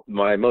 Well,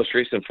 my most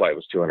recent flight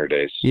was 200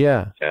 days.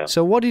 Yeah.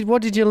 So what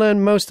did you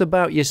learn most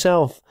about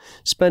yourself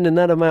spending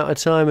that amount of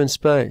time in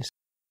space?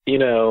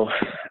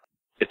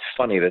 It's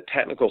funny. The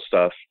technical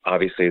stuff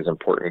obviously is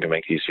important to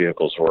make these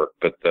vehicles work,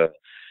 but the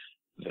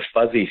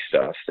fuzzy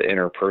stuff, the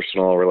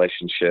interpersonal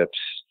relationships,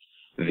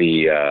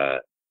 the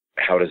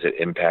how does it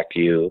impact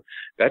you?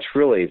 That's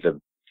really the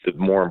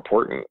more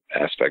important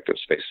aspect of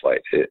spaceflight.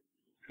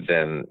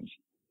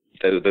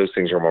 Those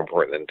things are more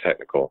important than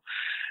technical.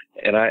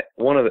 And I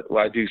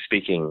do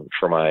speaking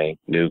for my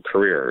new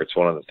career. It's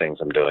one of the things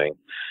I'm doing.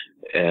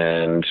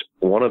 And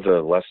one of the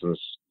lessons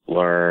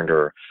learned,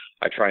 or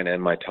I try and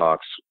end my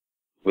talks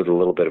with a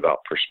little bit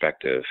about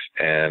perspective.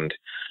 And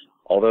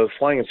although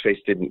flying in space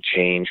didn't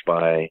change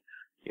my,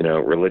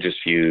 religious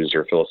views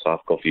or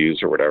philosophical views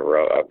or whatever,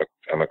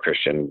 I'm a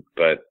Christian,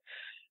 but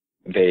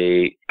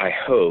they, I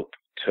hope,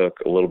 took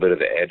a little bit of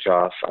the edge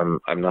off.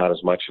 I'm not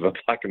as much of a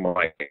black and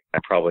white.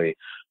 I'm probably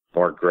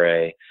more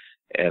gray.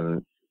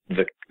 And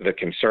the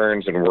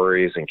concerns and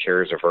worries and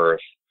cares of Earth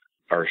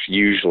are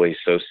usually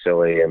so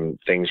silly, and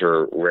things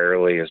are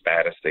rarely as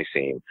bad as they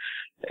seem.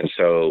 And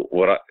so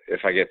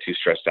if I get too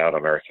stressed out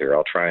on Earth here,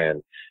 I'll try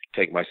and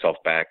take myself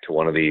back to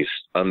one of these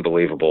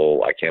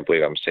unbelievable, I can't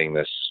believe I'm seeing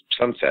this,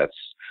 sunsets,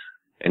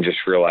 and just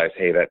realize,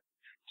 hey, that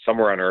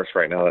somewhere on Earth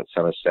right now that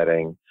sun is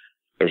setting.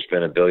 There's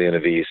been 1 billion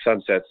of these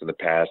sunsets in the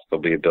past.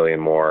 There'll be 1 billion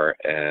more,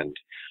 and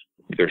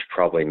there's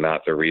probably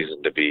not the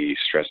reason to be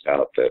stressed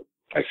out that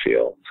I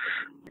feel.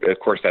 Of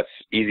course, that's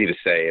easy to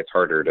say. It's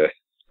harder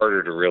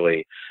to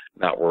really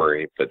not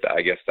worry. But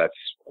I guess that's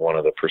one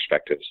of the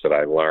perspectives that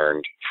I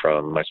learned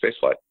from my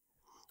spaceflight.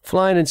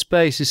 Flying in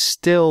space is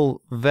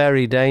still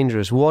very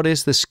dangerous. What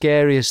is the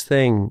scariest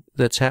thing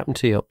that's happened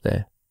to you up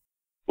there?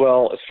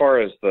 Well, as far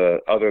as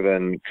other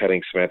than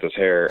cutting Samantha's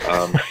hair,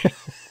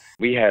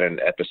 we had an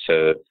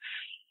episode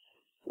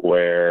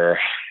where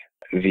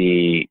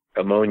the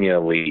ammonia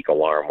leak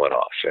alarm went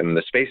off. And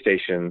the space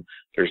station,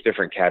 there's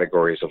different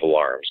categories of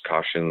alarms: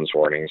 cautions,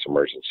 warnings,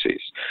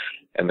 emergencies.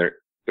 And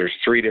there's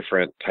 3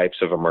 different types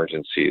of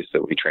emergencies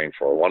that we train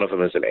for. One of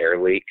them is an air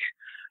leak,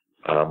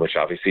 which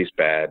obviously is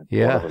bad.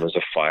 Yeah. One of them is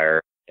a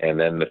fire. And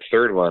then the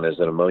third one is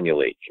an ammonia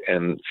leak.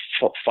 And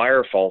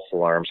fire false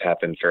alarms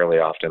happen fairly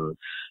often.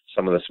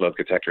 Some of the smoke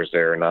detectors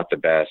there are not the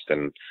best.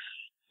 And,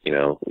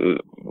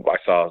 I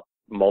saw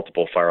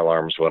multiple fire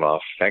alarms went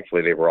off.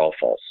 Thankfully, they were all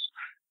false.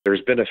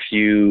 There's been a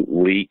few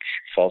leak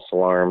false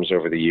alarms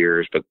over the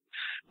years, but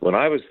when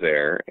I was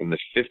there in the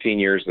 15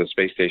 years of the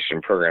space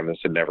station program, this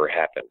had never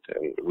happened.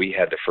 And we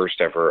had the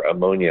first ever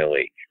ammonia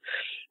leak.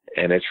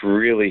 And it's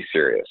really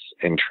serious.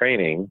 In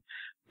training,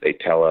 they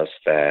tell us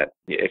that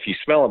if you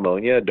smell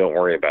ammonia, don't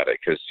worry about it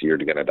because you're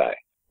going to die.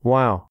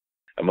 Wow.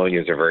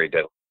 Ammonias are very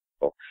deadly.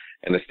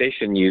 And the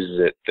station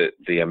uses it,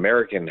 the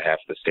American half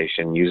of the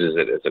station uses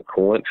it as a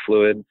coolant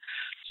fluid.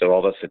 So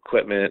all this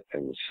equipment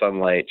and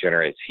sunlight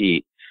generates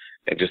heat.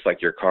 And just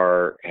like your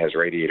car has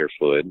radiator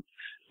fluid,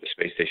 the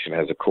space station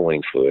has a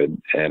cooling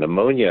fluid, and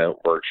ammonia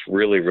works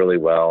really, really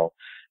well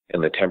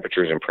in the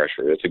temperatures and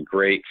pressure. It's a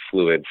great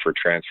fluid for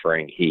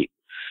transferring heat.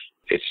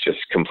 It's just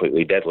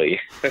completely deadly.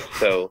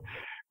 So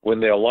when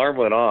the alarm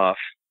went off,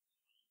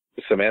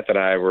 Samantha and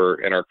I were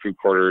in our crew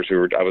quarters.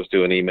 I was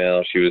doing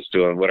email. She was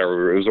doing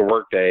whatever. It was a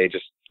work day.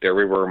 Just there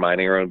we were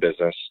minding our own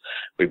business.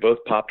 We both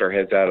popped our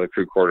heads out of the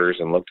crew quarters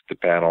and looked at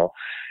the panel.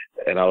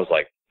 And I was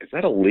like, is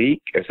that a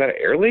leak? Is that an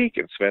air leak?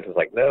 And Samantha's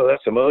like, no,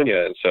 that's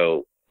ammonia. And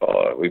so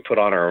we put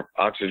on our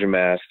oxygen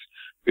masks.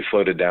 We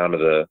floated down to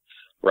the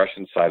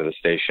Russian side of the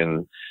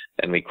station,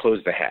 and we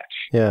closed the hatch.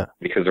 Yeah.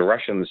 Because the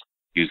Russians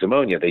use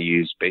ammonia. They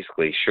use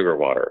basically sugar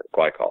water,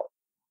 glycol.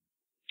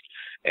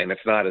 And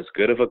it's not as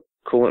good of a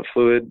coolant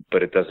fluid,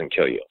 but it doesn't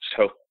kill you.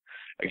 So,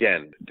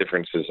 again,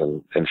 differences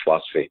in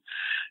philosophy.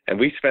 And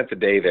we spent the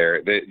day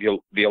there.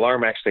 The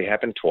alarm actually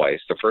happened twice.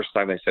 The first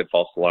time they said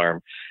false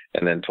alarm,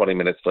 and then 20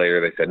 minutes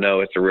later they said, no,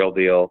 it's a real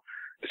deal.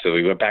 So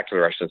we went back to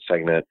the Russian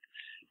segment,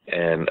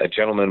 and a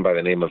gentleman by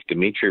the name of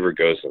Dmitry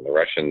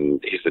Rogozin,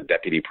 he's the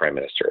deputy prime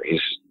minister.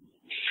 He's,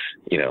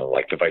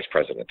 like the vice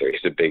president there.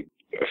 He's a big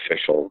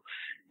official,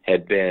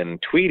 had been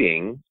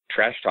tweeting,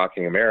 trash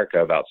talking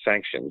America about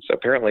sanctions.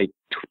 Apparently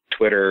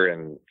Twitter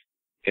and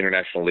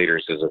international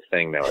leaders is a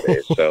thing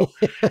nowadays. So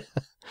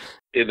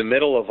in the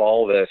middle of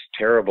all this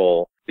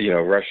terrible,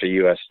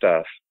 Russia-U.S.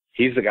 stuff,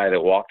 he's the guy that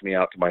walked me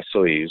out to my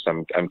Soyuz.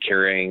 I'm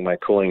carrying my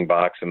cooling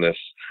box in this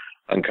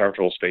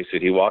uncomfortable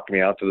spacesuit. He walked me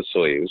out to the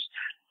Soyuz.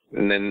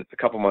 And then a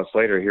couple months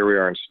later, here we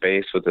are in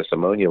space with this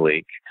ammonia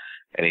leak.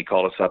 And he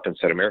called us up and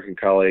said, American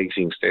colleagues,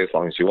 you can stay as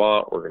long as you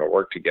want. We're going to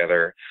work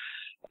together.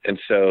 And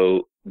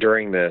so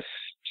during this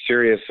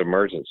serious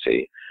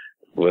emergency,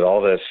 with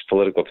all this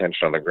political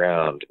tension on the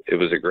ground, it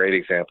was a great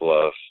example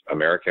of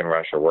America and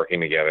Russia working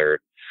together,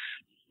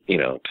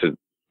 to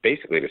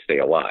basically to stay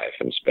alive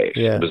in space.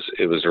 Yeah.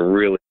 It was a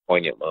really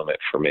poignant moment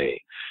for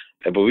me.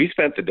 But we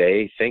spent the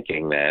day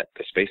thinking that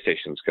the space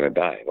station's going to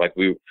die. Like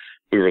we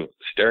were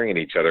staring at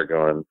each other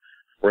going,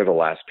 we're the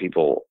last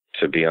people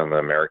to be on the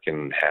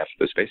American half of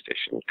the space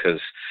station. Because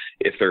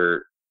if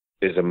there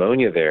is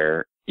ammonia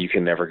there, you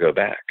can never go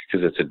back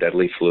because it's a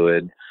deadly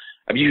fluid.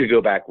 I mean, you could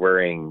go back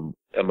wearing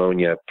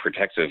ammonia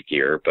protective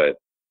gear, but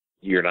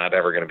you're not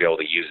ever going to be able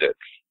to use it,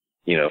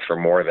 for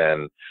more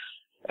than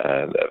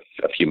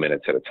a few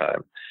minutes at a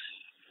time.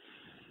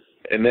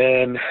 And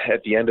then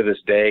at the end of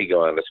this day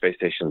going, the space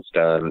station's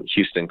done,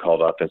 Houston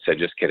called up and said,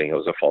 just kidding, it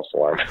was a false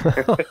alarm.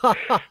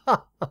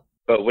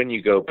 But when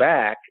you go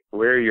back,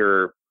 wear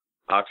your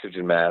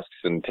oxygen masks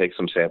and take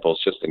some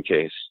samples just in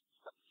case.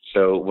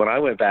 So when I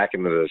went back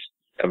into this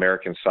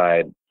American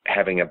side,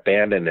 having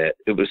abandoned it,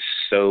 it was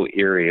so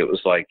eerie. It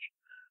was like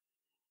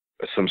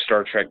some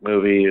Star Trek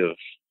movie of,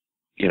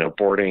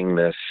 boarding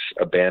this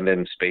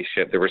abandoned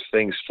spaceship. There was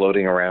things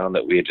floating around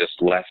that we had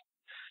just left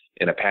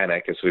in a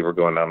panic as we were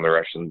going down the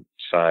Russian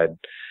side.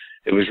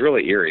 It was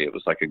really eerie. It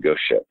was like a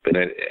ghost ship. And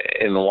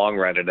in the long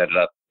run, it ended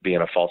up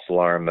being a false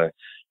alarm. The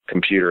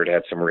computer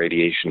had some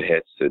radiation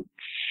hits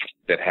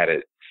that had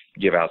it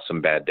give out some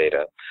bad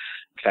data,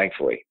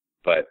 thankfully.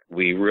 But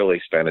we really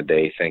spent a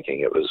day thinking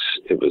it was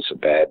a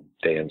bad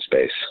day in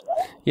space.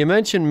 You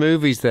mentioned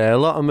movies there. A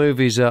lot of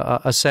movies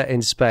are set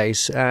in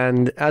space,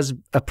 and as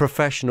a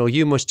professional,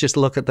 you must just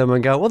look at them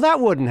and go, well,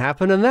 that wouldn't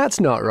happen, and that's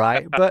not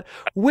right. But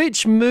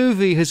which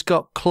movie has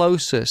got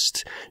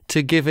closest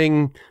to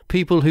giving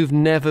people who've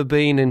never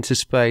been into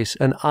space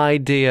an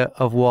idea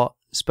of what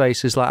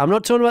space is like? I'm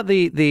not talking about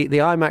the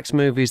IMAX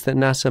movies that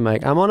NASA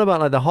make. I'm on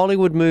about like the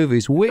Hollywood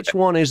movies. Which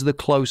one is the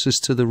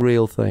closest to the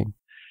real thing?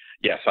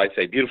 Yes, I'd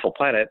say Beautiful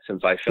Planet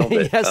since I filmed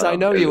it. Yes, I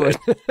know you would.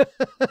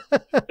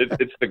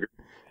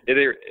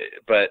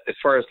 But as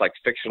far as like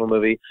fictional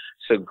movie,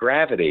 so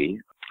Gravity,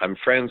 I'm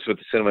friends with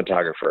the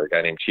cinematographer, a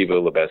guy named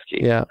Chivo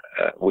Lubeski. Yeah.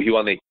 He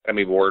won the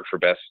Academy Award for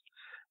Best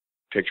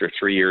Picture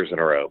 3 years in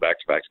a row, back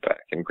to back to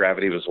back, and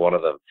Gravity was one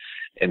of them.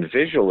 And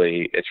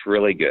visually, it's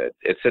really good.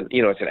 It's an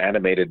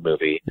animated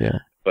movie. Yeah.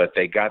 But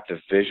they got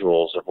the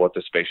visuals of what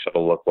the space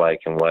shuttle looked like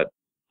and what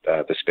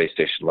the space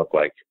station looked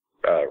like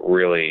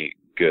really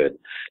good.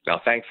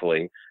 Now,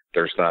 thankfully,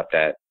 there's not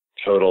that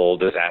total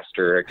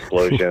disaster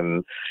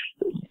explosion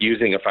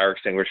using a fire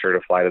extinguisher to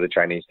fly to the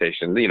Chinese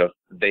station.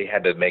 They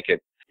had to make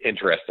it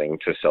interesting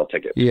to sell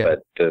tickets,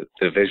 but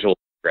the visual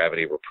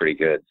Gravity were pretty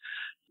good.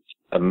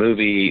 A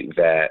movie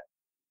that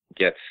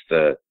gets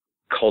the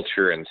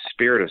culture and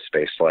spirit of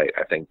spaceflight,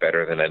 I think,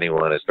 better than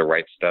anyone is The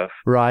Right Stuff.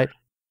 Right.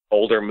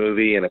 Older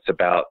movie, and it's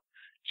about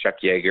Chuck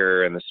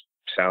Yeager and the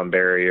sound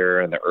barrier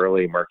and the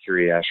early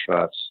Mercury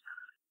astronauts.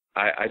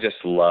 I just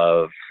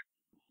love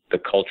the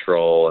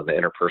cultural and the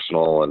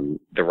interpersonal and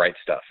The Right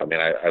Stuff. I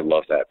mean, I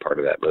love that part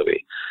of that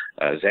movie.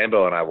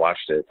 Zambo and I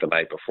watched it the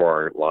night before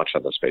our launch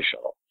on the space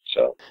shuttle.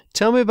 So,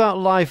 tell me about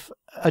life,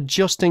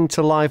 adjusting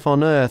to life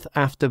on Earth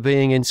after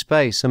being in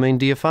space. I mean,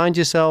 do you find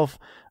yourself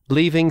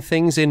leaving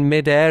things in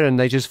midair and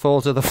they just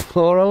fall to the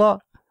floor a lot?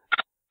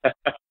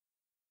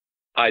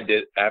 I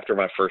did. After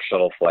my first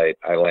shuttle flight,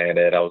 I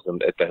landed. I was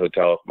at the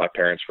hotel. My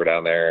parents were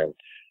down there, and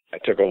I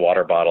took a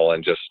water bottle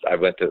and I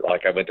went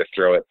to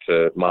throw it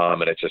to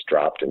Mom, and it just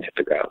dropped and hit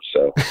the ground.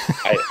 So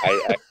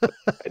I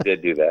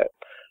did do that,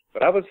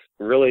 but I was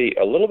really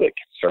a little bit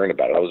concerned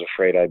about it. I was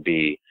afraid I'd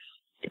be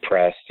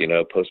depressed,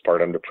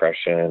 postpartum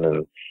depression.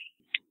 And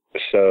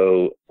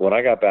so when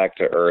I got back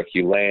to Earth,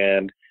 you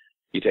land,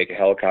 you take a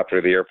helicopter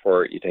to the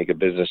airport, you take a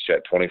business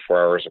jet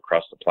 24 hours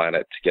across the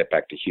planet to get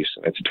back to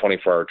Houston. It's a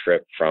 24-hour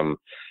trip from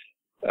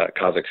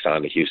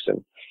Kazakhstan to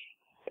Houston.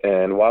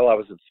 And while I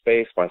was in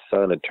space, my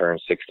son had turned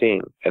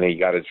 16 and he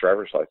got his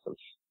driver's license.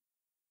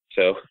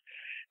 So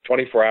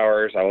 24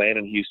 hours, I land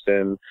in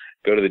Houston,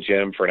 go to the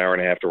gym for an hour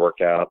and a half to work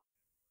out.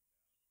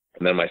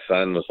 And then my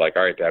son was like,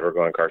 all right, Dad, we're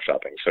going car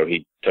shopping. So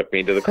he took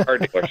me to the car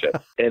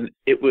dealership, and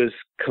it was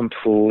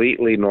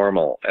completely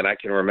normal. And I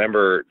can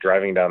remember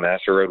driving down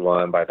NASA Road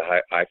 1 by the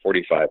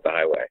I-45, the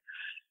highway,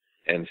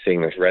 and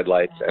seeing those red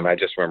lights. And I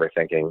just remember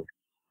thinking,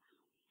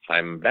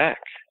 I'm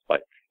back.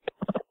 Like,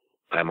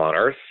 I'm on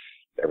Earth.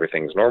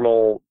 Everything's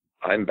normal.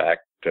 I'm back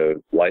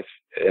to life.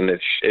 And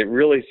it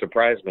really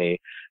surprised me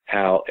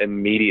how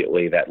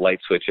immediately that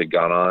light switch had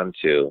gone on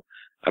to,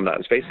 I'm not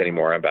in space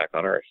anymore. I'm back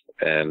on Earth.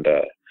 And,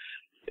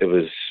 it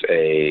was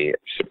a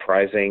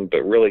surprising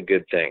but really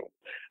good thing.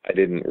 I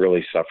didn't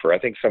really suffer. I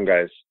think some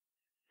guys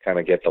kind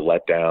of get the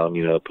letdown,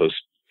 post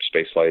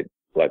spaceflight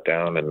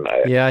letdown. And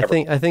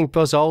I think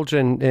Buzz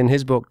Aldrin in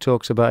his book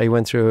talks about he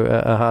went through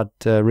a hard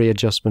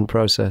readjustment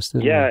process.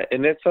 Didn't he?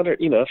 And it's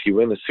if you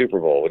win the Super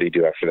Bowl, what do you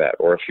do after that?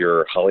 Or if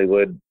you're a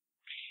Hollywood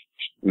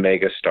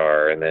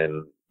megastar and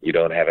then you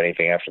don't have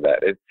anything after that,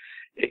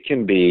 it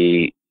can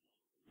be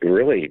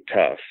really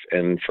tough.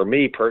 And for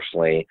me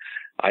personally,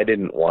 I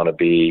didn't want to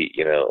be,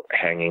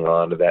 hanging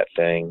on to that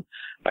thing.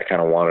 I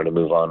kind of wanted to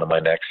move on to my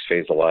next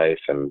phase of life,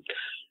 and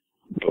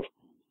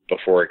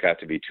before it got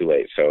to be too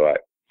late. So I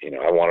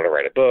wanted to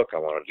write a book. I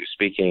wanted to do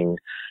speaking.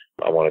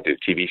 I want to do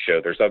a TV show.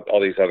 There's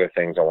all these other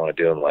things I want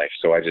to do in life.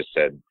 So I just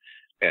said,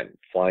 man,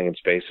 flying in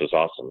space was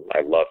awesome.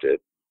 I loved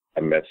it.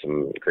 I met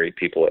some great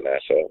people at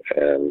NASA,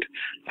 and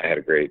I had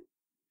a great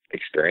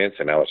experience,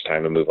 and now it's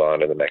time to move on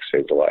to the next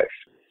phase of life.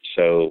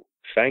 So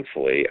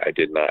thankfully, I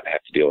did not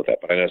have to deal with that,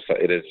 but I know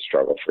it is a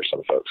struggle for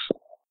some folks.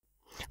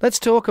 Let's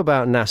talk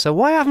about NASA.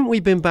 Why haven't we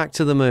been back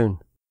to the moon?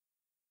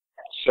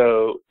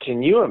 So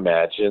can you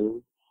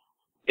imagine,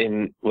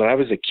 when I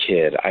was a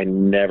kid, I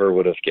never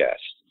would have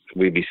guessed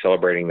we'd be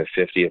celebrating the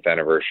 50th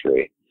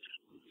anniversary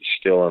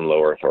still in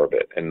low Earth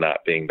orbit and not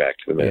being back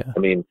to the moon. Yeah. I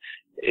mean,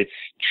 it's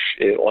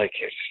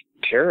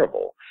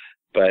terrible.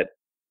 But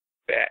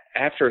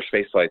after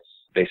space flights,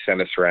 they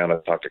sent us around and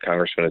talked to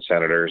congressmen and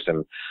senators.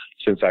 And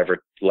since I've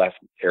left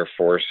Air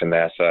Force and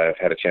NASA, I've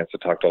had a chance to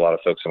talk to a lot of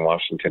folks in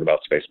Washington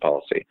about space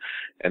policy.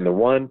 And the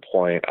one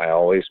point I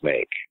always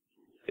make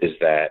is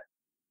that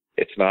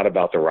it's not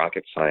about the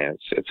rocket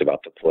science. It's about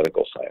the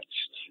political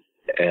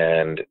science.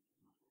 And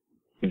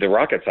the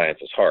rocket science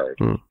is hard,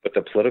 but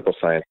the political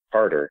science is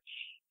harder.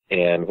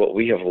 And what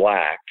we have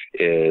lacked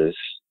is,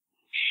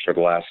 for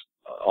the last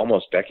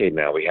almost decade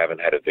now, we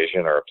haven't had a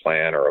vision or a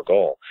plan or a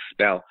goal.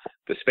 Now,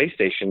 the space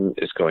station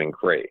is going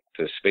great.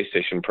 The space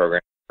station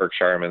program,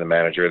 Berkshire, I'm the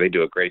manager, they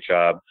do a great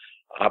job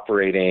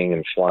operating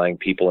and flying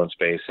people in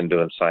space and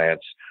doing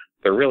science.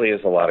 There really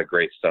is a lot of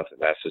great stuff that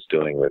NASA's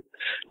doing with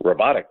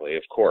robotically,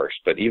 of course,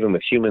 but even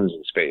with humans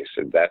in space,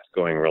 that's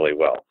going really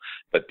well.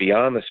 But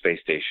beyond the space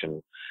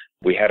station,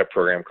 we had a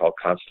program called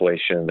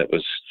Constellation that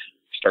was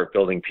start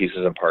building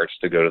pieces and parts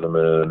to go to the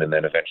moon and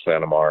then eventually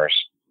onto Mars.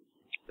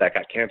 That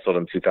got canceled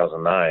in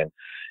 2009,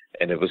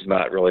 and it was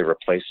not really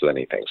replaced with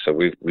anything. So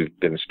we've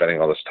been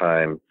spending all this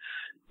time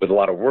with a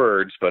lot of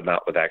words, but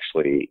not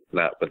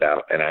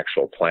without an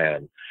actual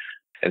plan.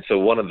 And so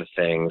one of the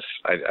things,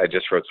 I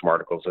just wrote some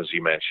articles, as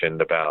you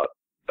mentioned, about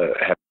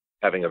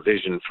having a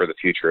vision for the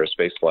future of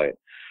spaceflight.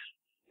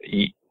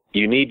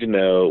 You need to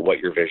know what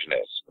your vision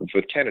is.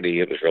 With Kennedy,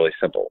 it was really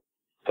simple.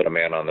 Put a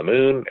man on the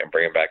moon and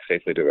bring him back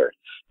safely to Earth.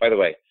 By the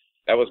way,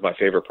 that was my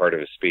favorite part of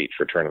his speech,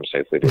 return him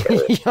safely to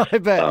Earth. Yeah, I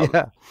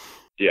bet,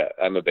 Yeah,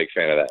 I'm a big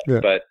fan of that. Yeah.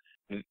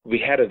 But we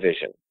had a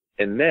vision.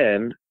 And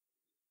then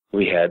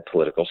we had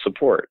political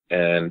support.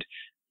 And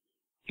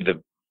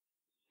the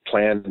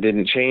plan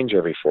didn't change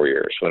every 4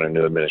 years when a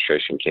new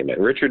administration came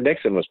in. Richard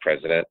Nixon was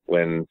president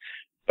when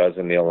Buzz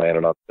and Neil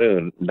landed on the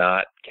moon,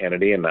 not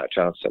Kennedy and not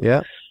Johnson.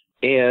 Yeah.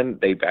 And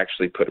they've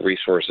actually put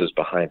resources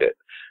behind it.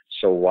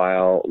 So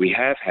while we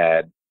have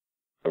had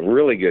a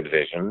really good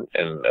vision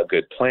and a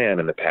good plan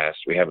in the past,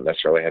 we haven't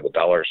necessarily had the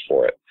dollars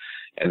for it.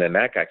 And then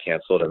that got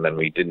canceled, and then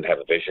we didn't have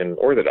a vision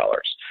or the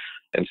dollars.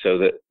 And so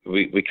that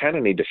we kind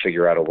of need to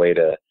figure out a way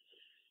to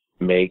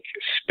make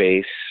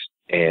space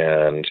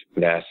and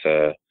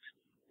NASA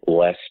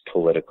less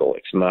political.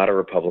 It's not a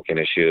Republican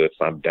issue. It's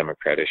not a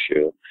Democrat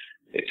issue.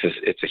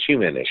 It's a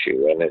human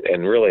issue.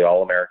 And really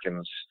all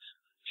Americans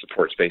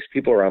support space.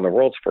 People around the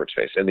world support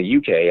space. In the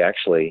UK,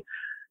 actually,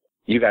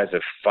 you guys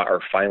are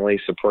finally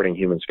supporting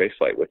human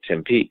spaceflight with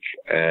Tim Peake.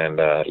 And,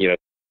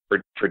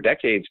 for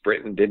decades,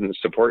 Britain didn't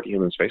support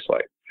human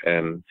spaceflight.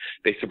 And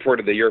they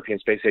supported the European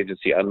Space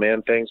Agency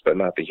unmanned things, but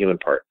not the human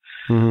part.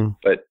 Mm-hmm.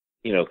 But,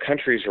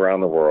 countries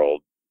around the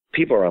world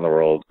people around the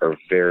world are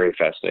very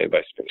fascinated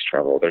by space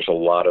travel. There's a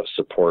lot of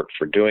support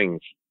for doing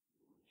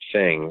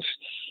things.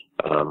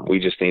 We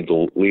just need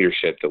the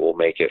leadership that will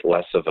make it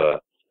less of a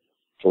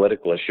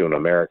political issue in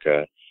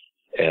America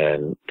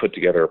and put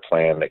together a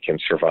plan that can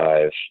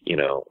survive,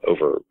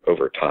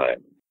 over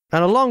time.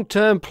 And a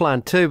long-term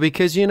plan, too,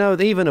 because,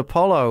 even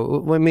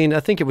Apollo, I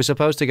think it was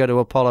supposed to go to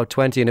Apollo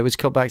 20 and it was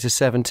cut back to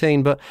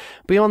 17. But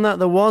beyond that,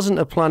 there wasn't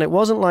a plan. It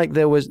wasn't like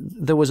there was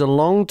a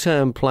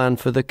long-term plan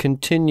for the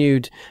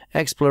continued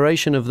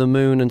exploration of the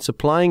moon and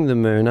supplying the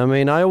moon.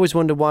 I always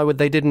wonder why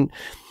they didn't.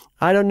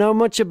 I don't know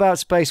much about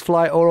space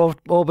flight or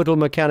orbital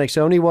mechanics,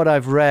 only what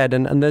I've read.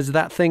 And there's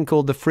that thing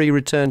called the free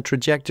return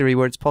trajectory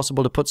where it's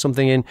possible to put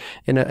something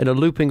in a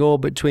looping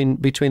orbit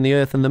between the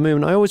Earth and the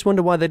Moon. I always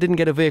wonder why they didn't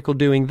get a vehicle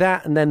doing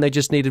that, and then they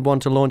just needed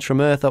one to launch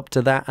from Earth up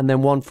to that, and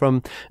then one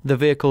from the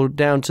vehicle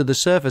down to the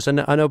surface.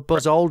 And I know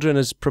Buzz Aldrin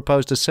has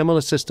proposed a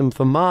similar system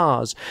for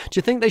Mars. Do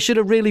you think they should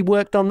have really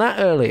worked on that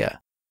earlier?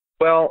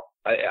 Well,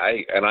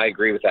 I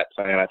agree with that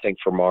plan. I think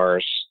for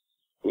Mars,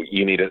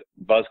 you need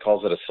Buzz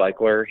calls it a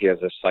cycler. He has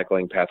a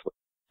cycling pathway.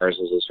 Mars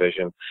is his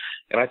vision.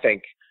 And I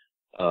think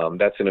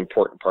that's an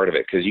important part of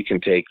it, because you can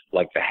take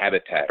like the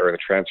habitat or the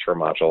transfer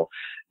module.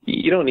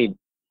 You don't need,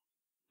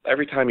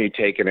 every time you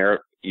take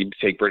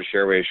British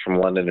Airways from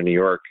London to New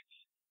York,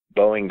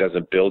 Boeing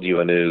doesn't build you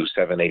a new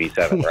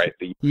 787, right?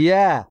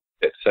 Yeah.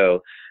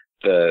 So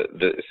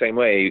the same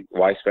way,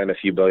 why spend a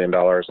few $1 billion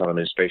on a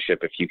new spaceship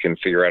if you can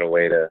figure out a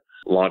way to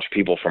launch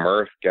people from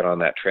Earth, get on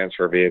that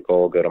transfer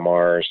vehicle, go to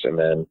Mars, and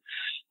then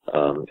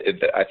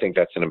I think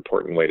that's an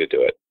important way to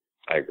do it.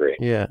 I agree.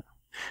 Yeah.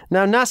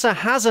 Now, NASA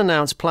has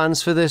announced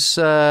plans for this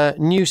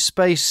new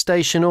space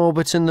station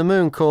orbiting the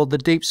moon called the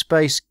Deep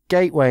Space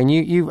Gateway.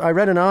 And I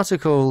read an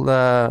article.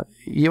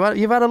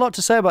 You've had a lot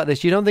to say about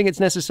this. You don't think it's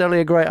necessarily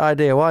a great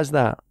idea. Why is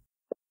that?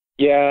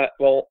 Yeah,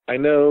 well, I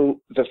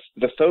know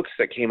the folks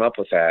that came up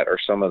with that are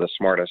some of the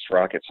smartest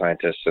rocket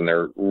scientists, and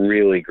they're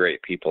really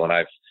great people. And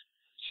I've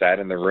sat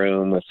in the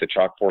room with the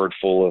chalkboard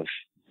full of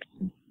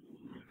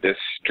this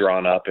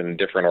drawn up in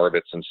different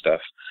orbits and stuff.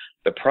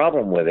 The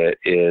problem with it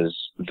is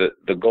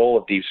the goal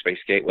of Deep Space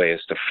Gateway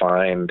is to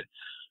find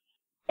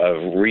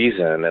a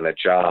reason and a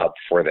job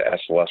for the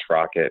SLS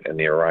rocket and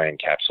the Orion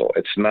capsule.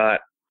 It's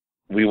not,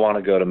 we want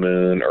to go to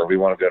moon or we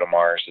want to go to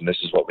Mars and this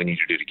is what we need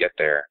to do to get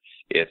there.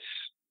 It's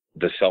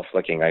the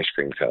self-licking ice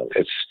cream cone.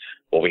 It's,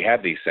 well, we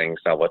have these things,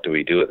 now what do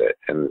we do with it?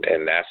 And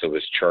NASA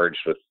was charged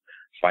with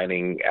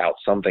finding out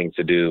something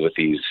to do with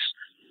these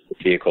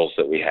vehicles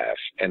that we have.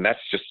 And that's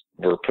just,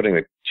 we're putting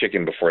the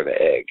chicken before the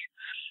egg.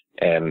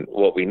 And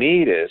what we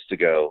need is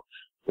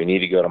we need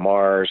to go to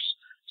Mars.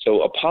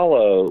 So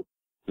Apollo,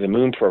 the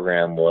moon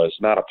program was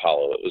not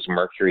Apollo. It was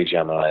Mercury,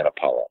 Gemini, and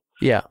Apollo.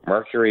 Yeah.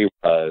 Mercury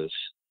was,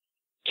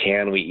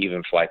 can we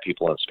even fly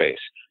people in space?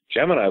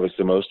 Gemini was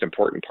the most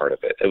important part of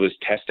it. It was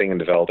testing and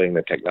developing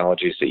the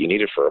technologies that you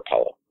needed for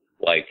Apollo,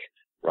 like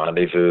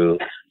rendezvous,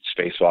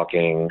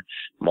 spacewalking,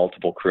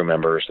 multiple crew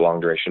members,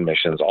 long-duration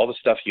missions. All the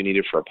stuff you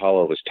needed for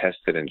Apollo was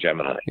tested in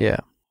Gemini. Yeah.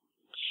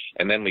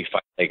 And then we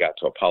finally got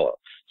to Apollo.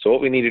 So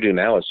what we need to do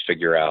now is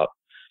figure out,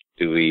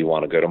 do we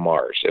want to go to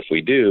Mars? If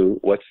we do,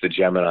 what's the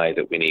Gemini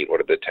that we need?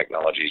 What are the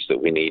technologies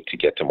that we need to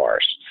get to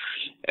Mars?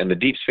 And the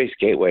Deep Space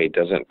Gateway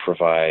doesn't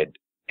provide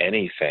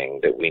anything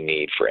that we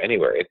need for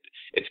anywhere.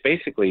 It's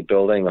basically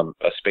building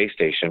a space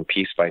station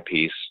piece by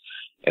piece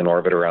in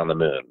orbit around the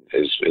moon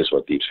is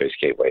what Deep Space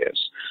Gateway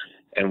is.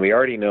 And we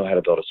already know how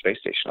to build a space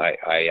station.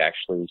 I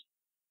actually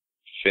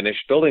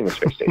finished building the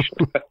space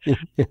station.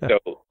 Yeah.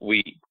 So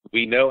we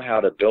know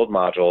how to build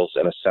modules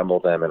and assemble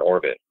them in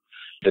orbit.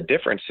 The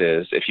difference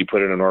is if you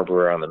put it in orbit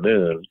around the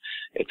moon,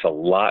 it's a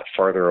lot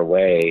farther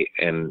away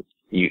and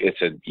you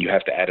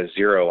have to add a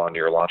zero on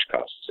your launch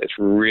costs. It's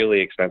really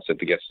expensive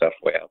to get stuff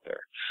way out there.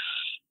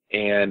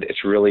 And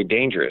it's really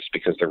dangerous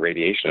because the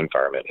radiation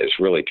environment is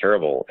really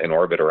terrible in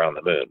orbit around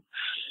the moon.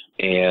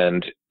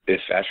 And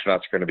if astronauts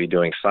are going to be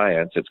doing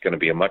science, it's going to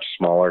be a much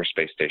smaller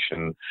space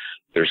station.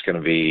 There's going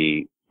to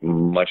be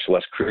much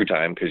less crew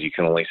time because you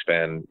can only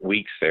spend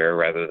weeks there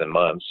rather than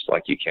months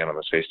like you can on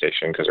the space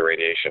station because of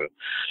radiation.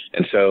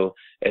 And so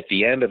at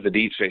the end of the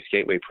Deep Space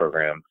Gateway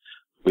program,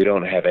 we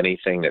don't have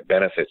anything that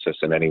benefits us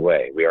in any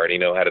way. We already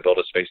know how to build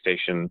a space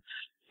station.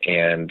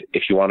 And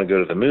if you want to go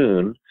to the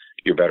moon,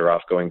 you're better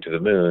off going to the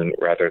moon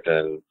rather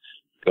than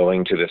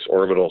going to this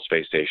orbital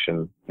space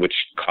station, which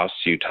costs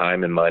you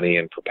time and money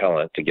and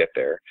propellant to get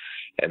there.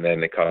 And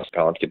then it costs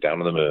propellant to get down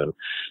to the moon.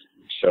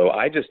 So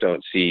I just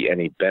don't see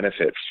any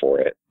benefit for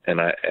it.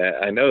 And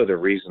I know the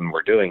reason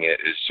we're doing it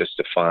is just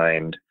to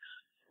find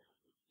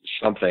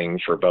something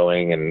for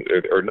Boeing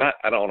or not,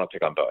 I don't want to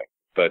pick on Boeing,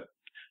 but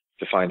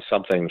to find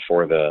something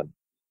for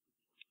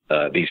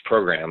these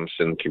programs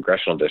in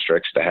congressional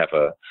districts to have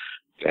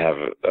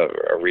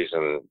a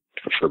reason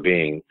for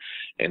being.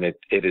 And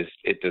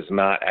it does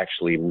not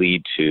actually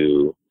lead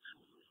to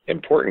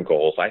important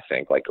goals, I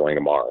think, like going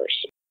to Mars.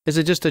 Is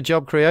it just a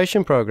job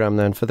creation program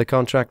then for the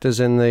contractors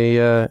in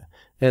the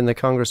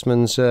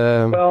congressman's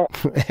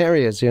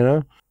areas? You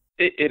know,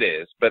 it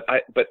is. But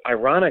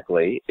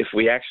ironically, if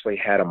we actually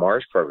had a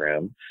Mars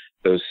program,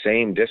 those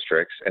same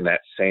districts and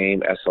that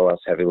same SLS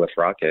heavy lift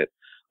rocket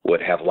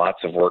would have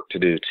lots of work to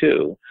do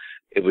too.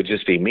 It would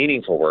just be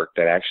meaningful work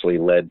that actually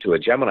led to a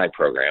Gemini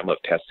program of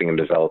testing and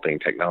developing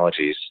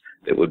technologies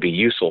that would be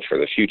useful for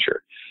the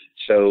future.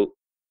 So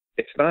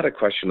it's not a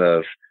question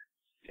of,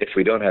 if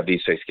we don't have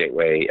Deep Space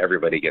Gateway,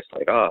 everybody gets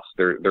laid off.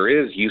 There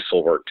is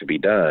useful work to be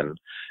done,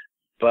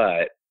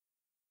 but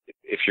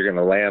if you're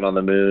going to land on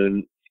the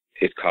moon,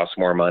 it costs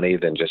more money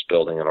than just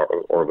building an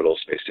orbital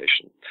space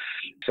station.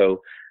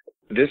 So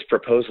this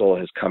proposal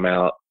has come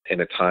out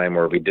in a time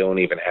where we don't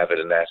even have an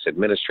NASA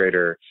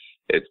administrator.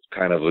 It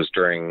kind of was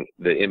during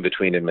the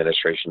in-between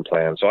administration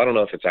plan. So I don't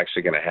know if it's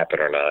actually going to happen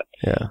or not.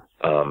 Yeah.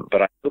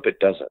 But I hope it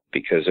doesn't,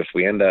 because if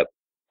we end up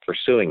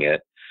pursuing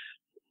it,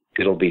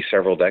 it'll be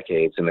several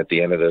decades. And at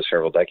the end of those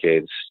several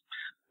decades,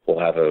 we'll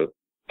have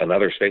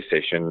another space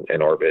station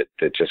in orbit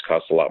that just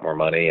costs a lot more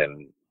money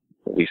and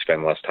we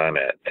spend less time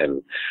at.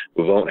 And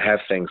we won't have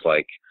things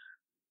like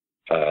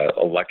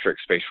electric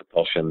space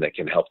propulsion that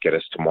can help get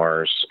us to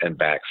Mars and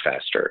back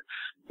faster.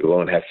 We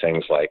won't have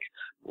things like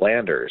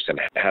landers and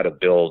how to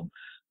build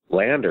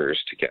landers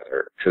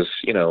together, because,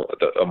 you know,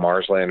 a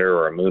Mars lander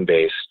or a moon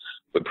base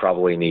would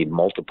probably need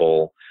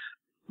multiple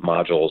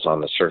modules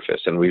on the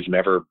surface. And we've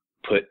never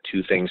put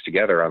two things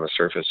together on the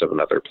surface of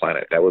another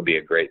planet. That would be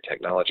a great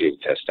technology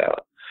to test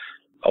out.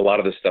 A lot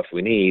of the stuff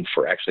we need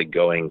for actually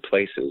going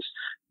places,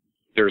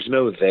 there's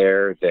no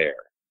there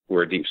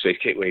where Deep Space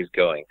Gateway is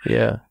going.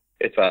 Yeah.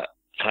 It's a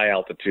high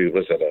altitude,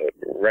 was it a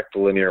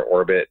rectilinear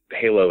orbit?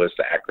 HALO is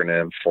the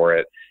acronym for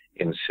it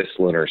in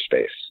cislunar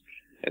space.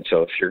 And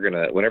so if you're going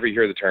to, whenever you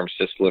hear the term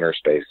cislunar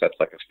space, that's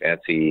like a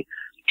fancy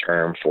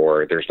term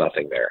for there's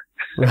nothing there.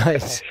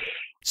 Right.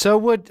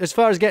 So as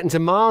far as getting to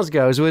Mars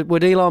goes,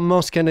 would Elon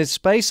Musk and his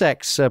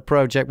SpaceX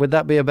project, would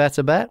that be a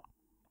better bet?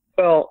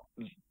 Well,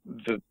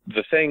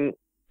 the thing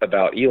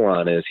about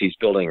Elon is he's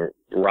building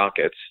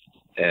rockets,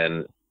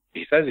 and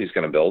he says he's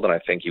going to build, and I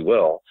think he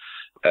will,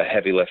 a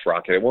heavy lift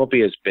rocket. It won't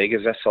be as big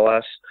as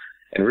SLS,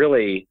 and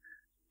really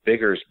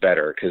bigger is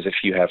better, because if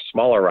you have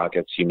smaller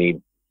rockets,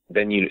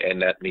 then you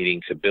end up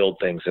needing to build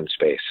things in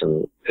space,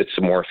 and it's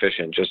more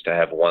efficient just to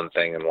have one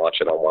thing and launch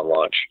it on one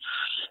launch.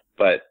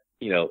 But,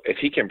 you know, if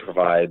he can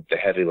provide the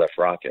heavy lift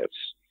rockets,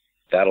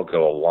 that'll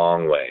go a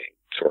long way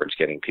towards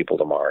getting people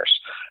to Mars.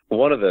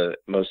 One of the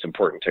most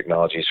important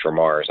technologies for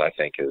Mars, I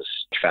think, is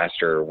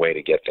faster way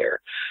to get there.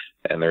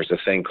 And there's a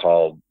thing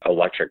called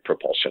electric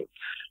propulsion.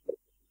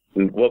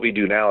 What we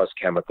do now is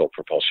chemical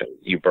propulsion.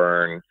 You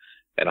burn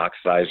an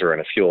oxidizer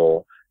and a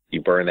fuel,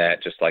 you burn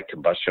that just like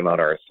combustion on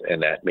Earth,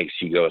 and that makes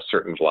you go a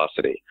certain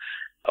velocity.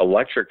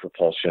 Electric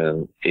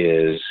propulsion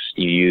is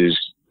you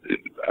use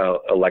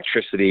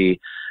electricity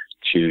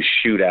to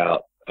shoot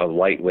out a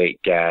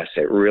lightweight gas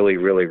at really,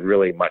 really,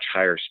 really much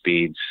higher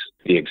speeds.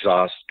 The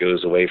exhaust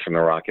goes away from the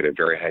rocket at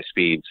very high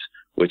speeds,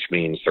 which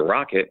means the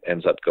rocket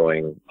ends up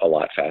going a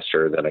lot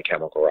faster than a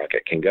chemical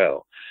rocket can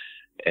go.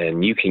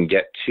 And you can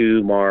get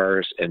to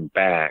Mars and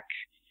back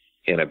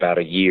in about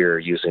a year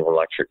using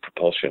electric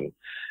propulsion,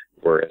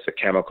 whereas a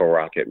chemical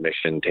rocket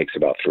mission takes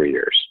about 3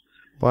 years.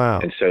 Wow.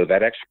 And so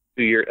that extra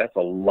 2 years, that's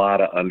a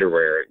lot of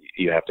underwear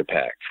you have to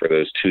pack for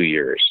those 2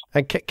 years.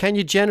 And can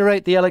you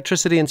generate the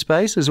electricity in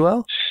space as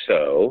well?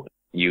 So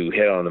you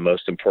hit on the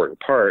most important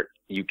part.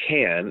 You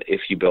can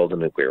if you build a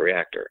nuclear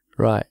reactor.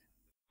 Right.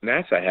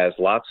 NASA has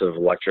lots of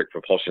electric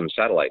propulsion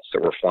satellites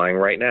that we're flying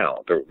right now.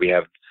 We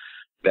have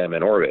them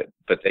in orbit,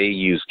 but they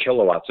use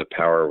kilowatts of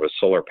power with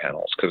solar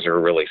panels because they're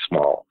really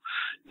small,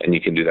 and you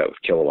can do that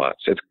with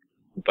kilowatts.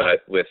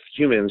 But with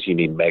humans, you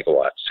need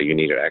megawatts, so you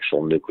need an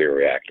actual nuclear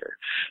reactor,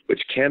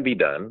 which can be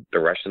done. The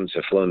Russians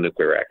have flown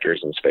nuclear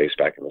reactors in space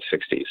back in the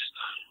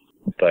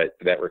 60s, but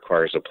that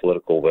requires a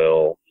political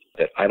will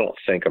that I don't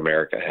think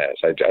America has.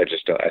 I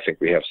just don't. I think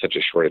we have such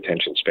a short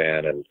attention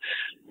span, and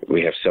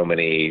we have so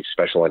many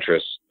special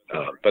interests.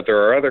 But there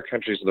are other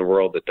countries in the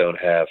world that don't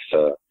have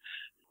the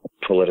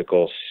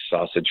political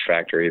sausage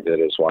factory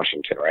that is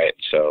Washington, right?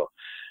 So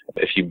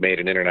if you made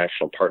an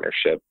international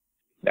partnership,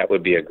 that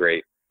would be a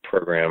great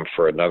program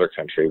for another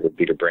country, would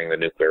be to bring the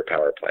nuclear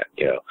power plant.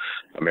 You know,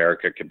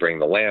 America could bring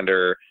the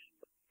lander,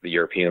 the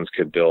Europeans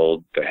could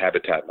build the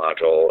habitat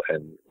module,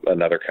 and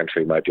another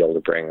country might be able to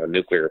bring a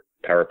nuclear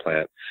power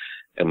plant.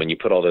 And when you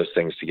put all those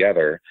things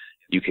together,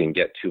 you can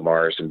get to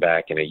Mars and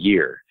back in a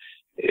year.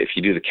 If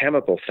you do the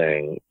chemical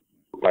thing,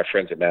 my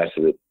friends at NASA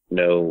that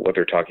know what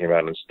they're talking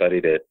about and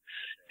studied it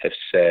have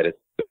said it's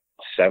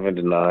 7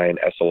 to 9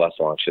 SLS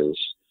launches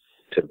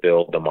to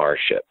build the Mars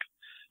ship,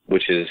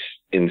 which is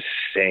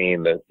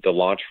insane. The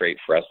launch rate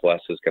for SLS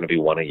is going to be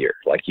 1 a year.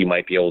 Like, you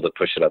might be able to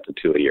push it up to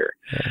 2 a year.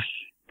 Yeah.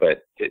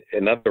 But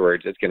in other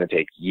words, it's going to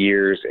take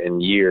years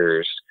and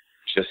years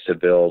just to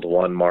build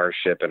one Mars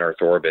ship in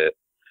Earth orbit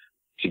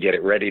to get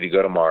it ready to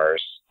go to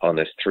Mars on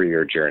this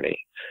 3-year journey.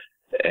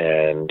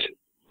 And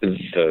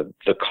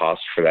the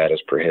cost for that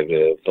is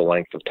prohibitive. The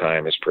length of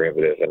time is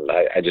prohibitive. And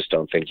I just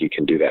don't think you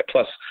can do that.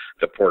 Plus,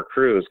 the poor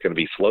crew is going to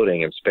be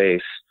floating in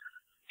space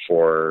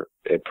for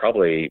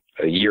probably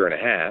a year and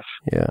a half,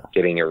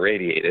 getting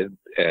irradiated.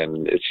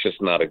 And it's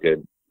just not a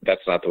good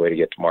that's not the way to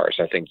get to Mars.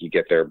 I think you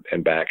get there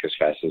and back as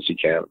fast as you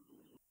can.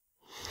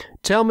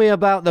 Tell me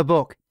about the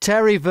book,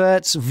 Terry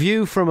Virts,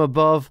 View from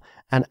Above,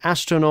 An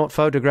Astronaut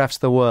Photographs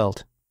the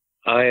World.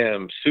 I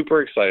am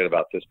super excited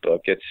about this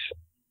book. It's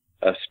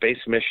a space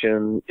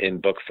mission in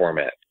book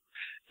format.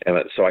 And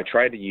so I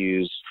tried to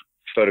use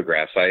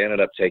photographs. I ended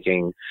up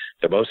taking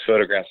the most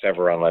photographs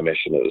ever on my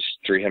mission. It was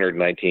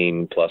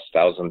 319 plus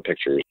thousand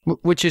pictures.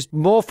 Which is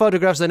more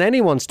photographs than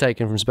anyone's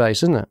taken from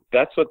space, isn't it?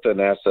 That's what the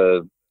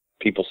NASA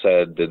people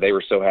said, that they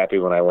were so happy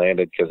when I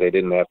landed because they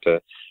didn't have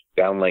to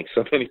downlink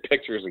so many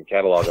pictures and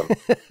catalog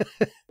them.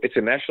 It's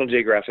a National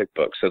Geographic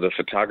book, so the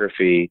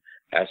photography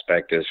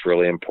aspect is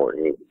really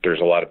important.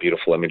 There's a lot of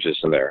beautiful images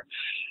in there.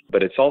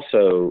 But it's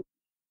also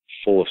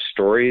full of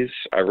stories.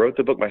 I wrote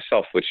the book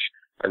myself, which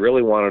I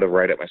really wanted to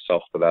write it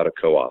myself without a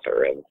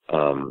co-author.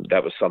 And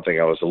that was something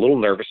I was a little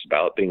nervous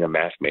about, being a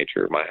math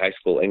major. My high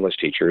school English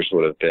teachers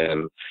would have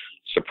been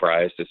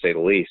surprised, to say the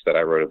least, that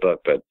I wrote a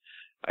book. But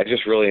I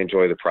just really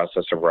enjoy the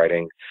process of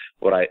writing.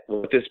 What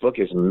this book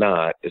is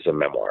not is a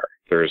memoir.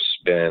 There's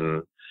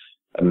been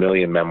a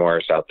million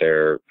memoirs out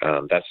there.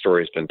 That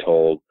story's been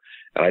told.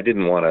 And I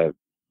didn't want to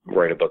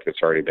write a book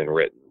that's already been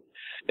written.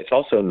 It's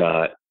also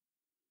not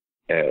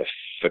a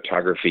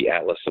photography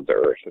atlas of the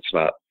Earth. It's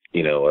not,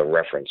 a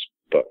reference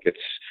book. It's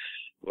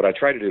what I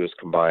try to do is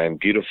combine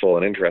beautiful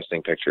and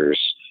interesting pictures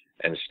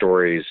and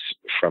stories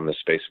from the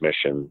space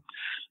mission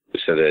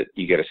so that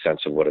you get a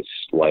sense of what it's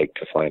like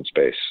to fly in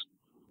space.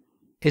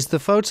 Is the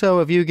photo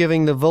of you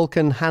giving the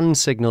Vulcan hand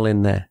signal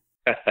in there?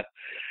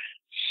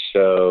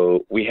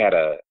 So we had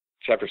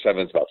Chapter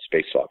 7 is about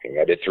spacewalking.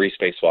 I did 3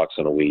 spacewalks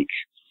in a week.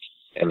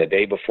 And the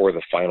day before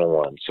the final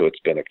one, so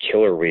it's been a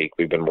killer week.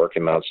 We've been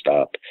working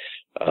nonstop.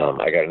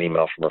 I got an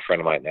email from a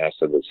friend of mine at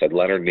NASA that said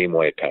Leonard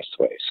Nimoy had passed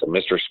away. So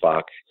Mr.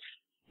 Spock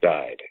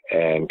died.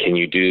 And can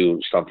you do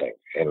something?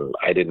 And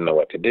I didn't know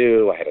what to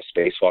do. I had a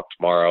spacewalk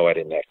tomorrow. I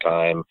didn't have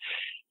time.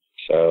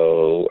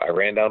 So I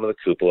ran down to the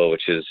cupola,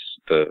 which is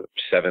the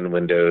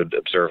 7-windowed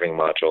observing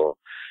module.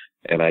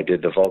 And I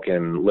did the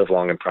Vulcan Live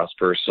Long and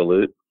Prosper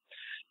salute.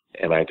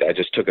 And I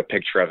just took a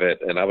picture of it.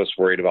 And I was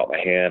worried about my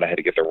hand. I had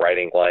to get the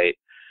writing light.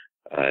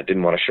 I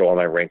didn't want to show all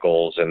my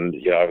wrinkles, and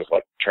I was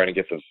like trying to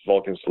get the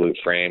Vulcan salute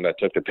framed. I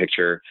took the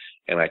picture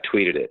and I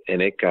tweeted it,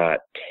 and it got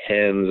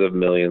tens of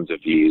millions of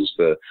views.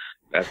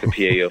 As the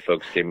PAO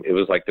folks came, it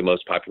was like the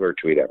most popular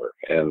tweet ever,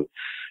 and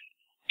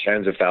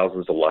tens of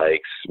thousands of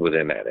likes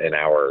within an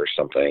hour or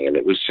something. And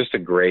it was just a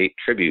great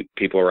tribute.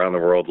 People around the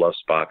world love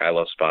Spock. I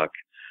love Spock.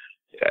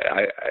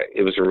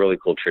 It was a really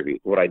cool tribute.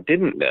 What I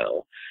didn't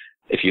know,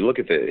 if you look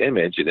at the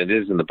image, and it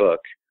is in the book,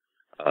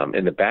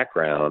 in the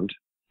background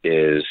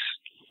is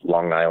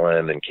Long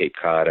Island and Cape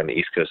Cod and the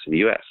East Coast of the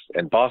U.S.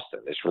 And Boston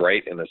is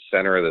right in the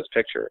center of this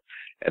picture.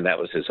 And that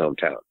was his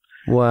hometown.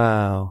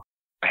 Wow.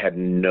 I had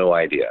no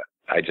idea.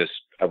 I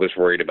was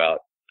worried about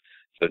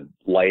the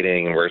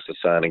lighting and where's the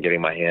sun and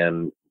getting my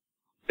hand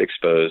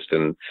exposed.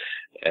 And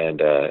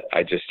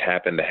I just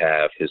happened to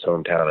have his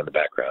hometown in the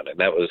background. And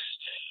that was,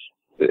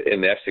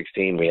 in the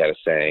F-16, we had a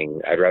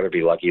saying, I'd rather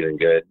be lucky than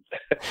good.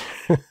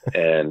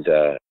 And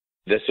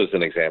this was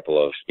an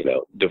example of,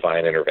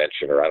 divine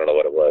intervention, or I don't know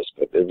what it was,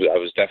 but I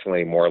was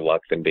definitely more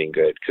luck than being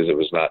good because it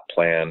was not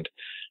planned.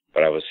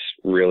 But I was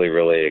really,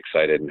 really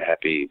excited and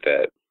happy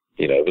that,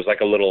 it was like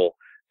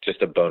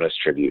just a bonus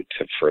tribute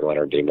for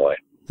Leonard Nimoy.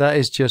 That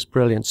is just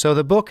brilliant. So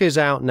the book is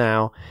out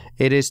now.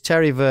 It is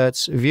Terry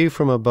Virts, View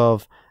from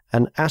Above,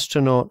 An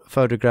Astronaut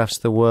Photographs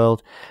the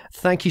World.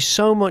 Thank you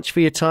so much for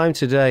your time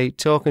today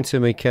talking to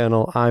me,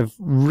 Colonel. I've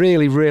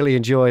really, really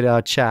enjoyed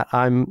our chat.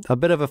 I'm a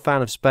bit of a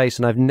fan of space,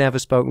 and I've never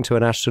spoken to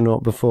an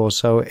astronaut before,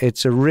 so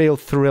it's a real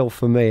thrill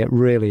for me. It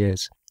really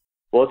is.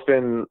 Well, it's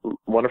been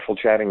wonderful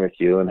chatting with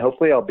you, and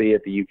hopefully I'll be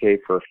at the UK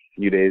for a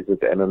few days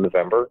at the end of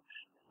November.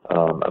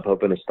 I'm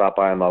hoping to stop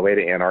by on my way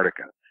to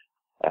Antarctica,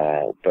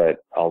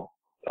 but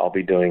I'll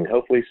be doing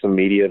hopefully some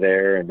media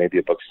there and maybe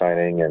a book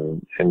signing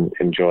and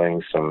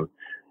enjoying some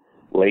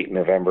late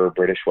November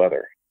British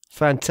weather.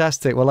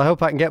 Fantastic. Well, I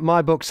hope I can get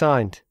my book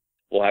signed.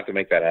 We'll have to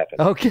make that happen.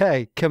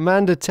 Okay.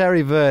 Commander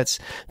Terry Virts,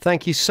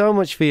 thank you so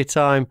much for your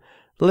time.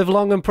 Live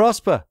long and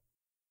prosper.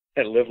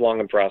 And live long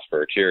and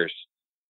prosper. Cheers.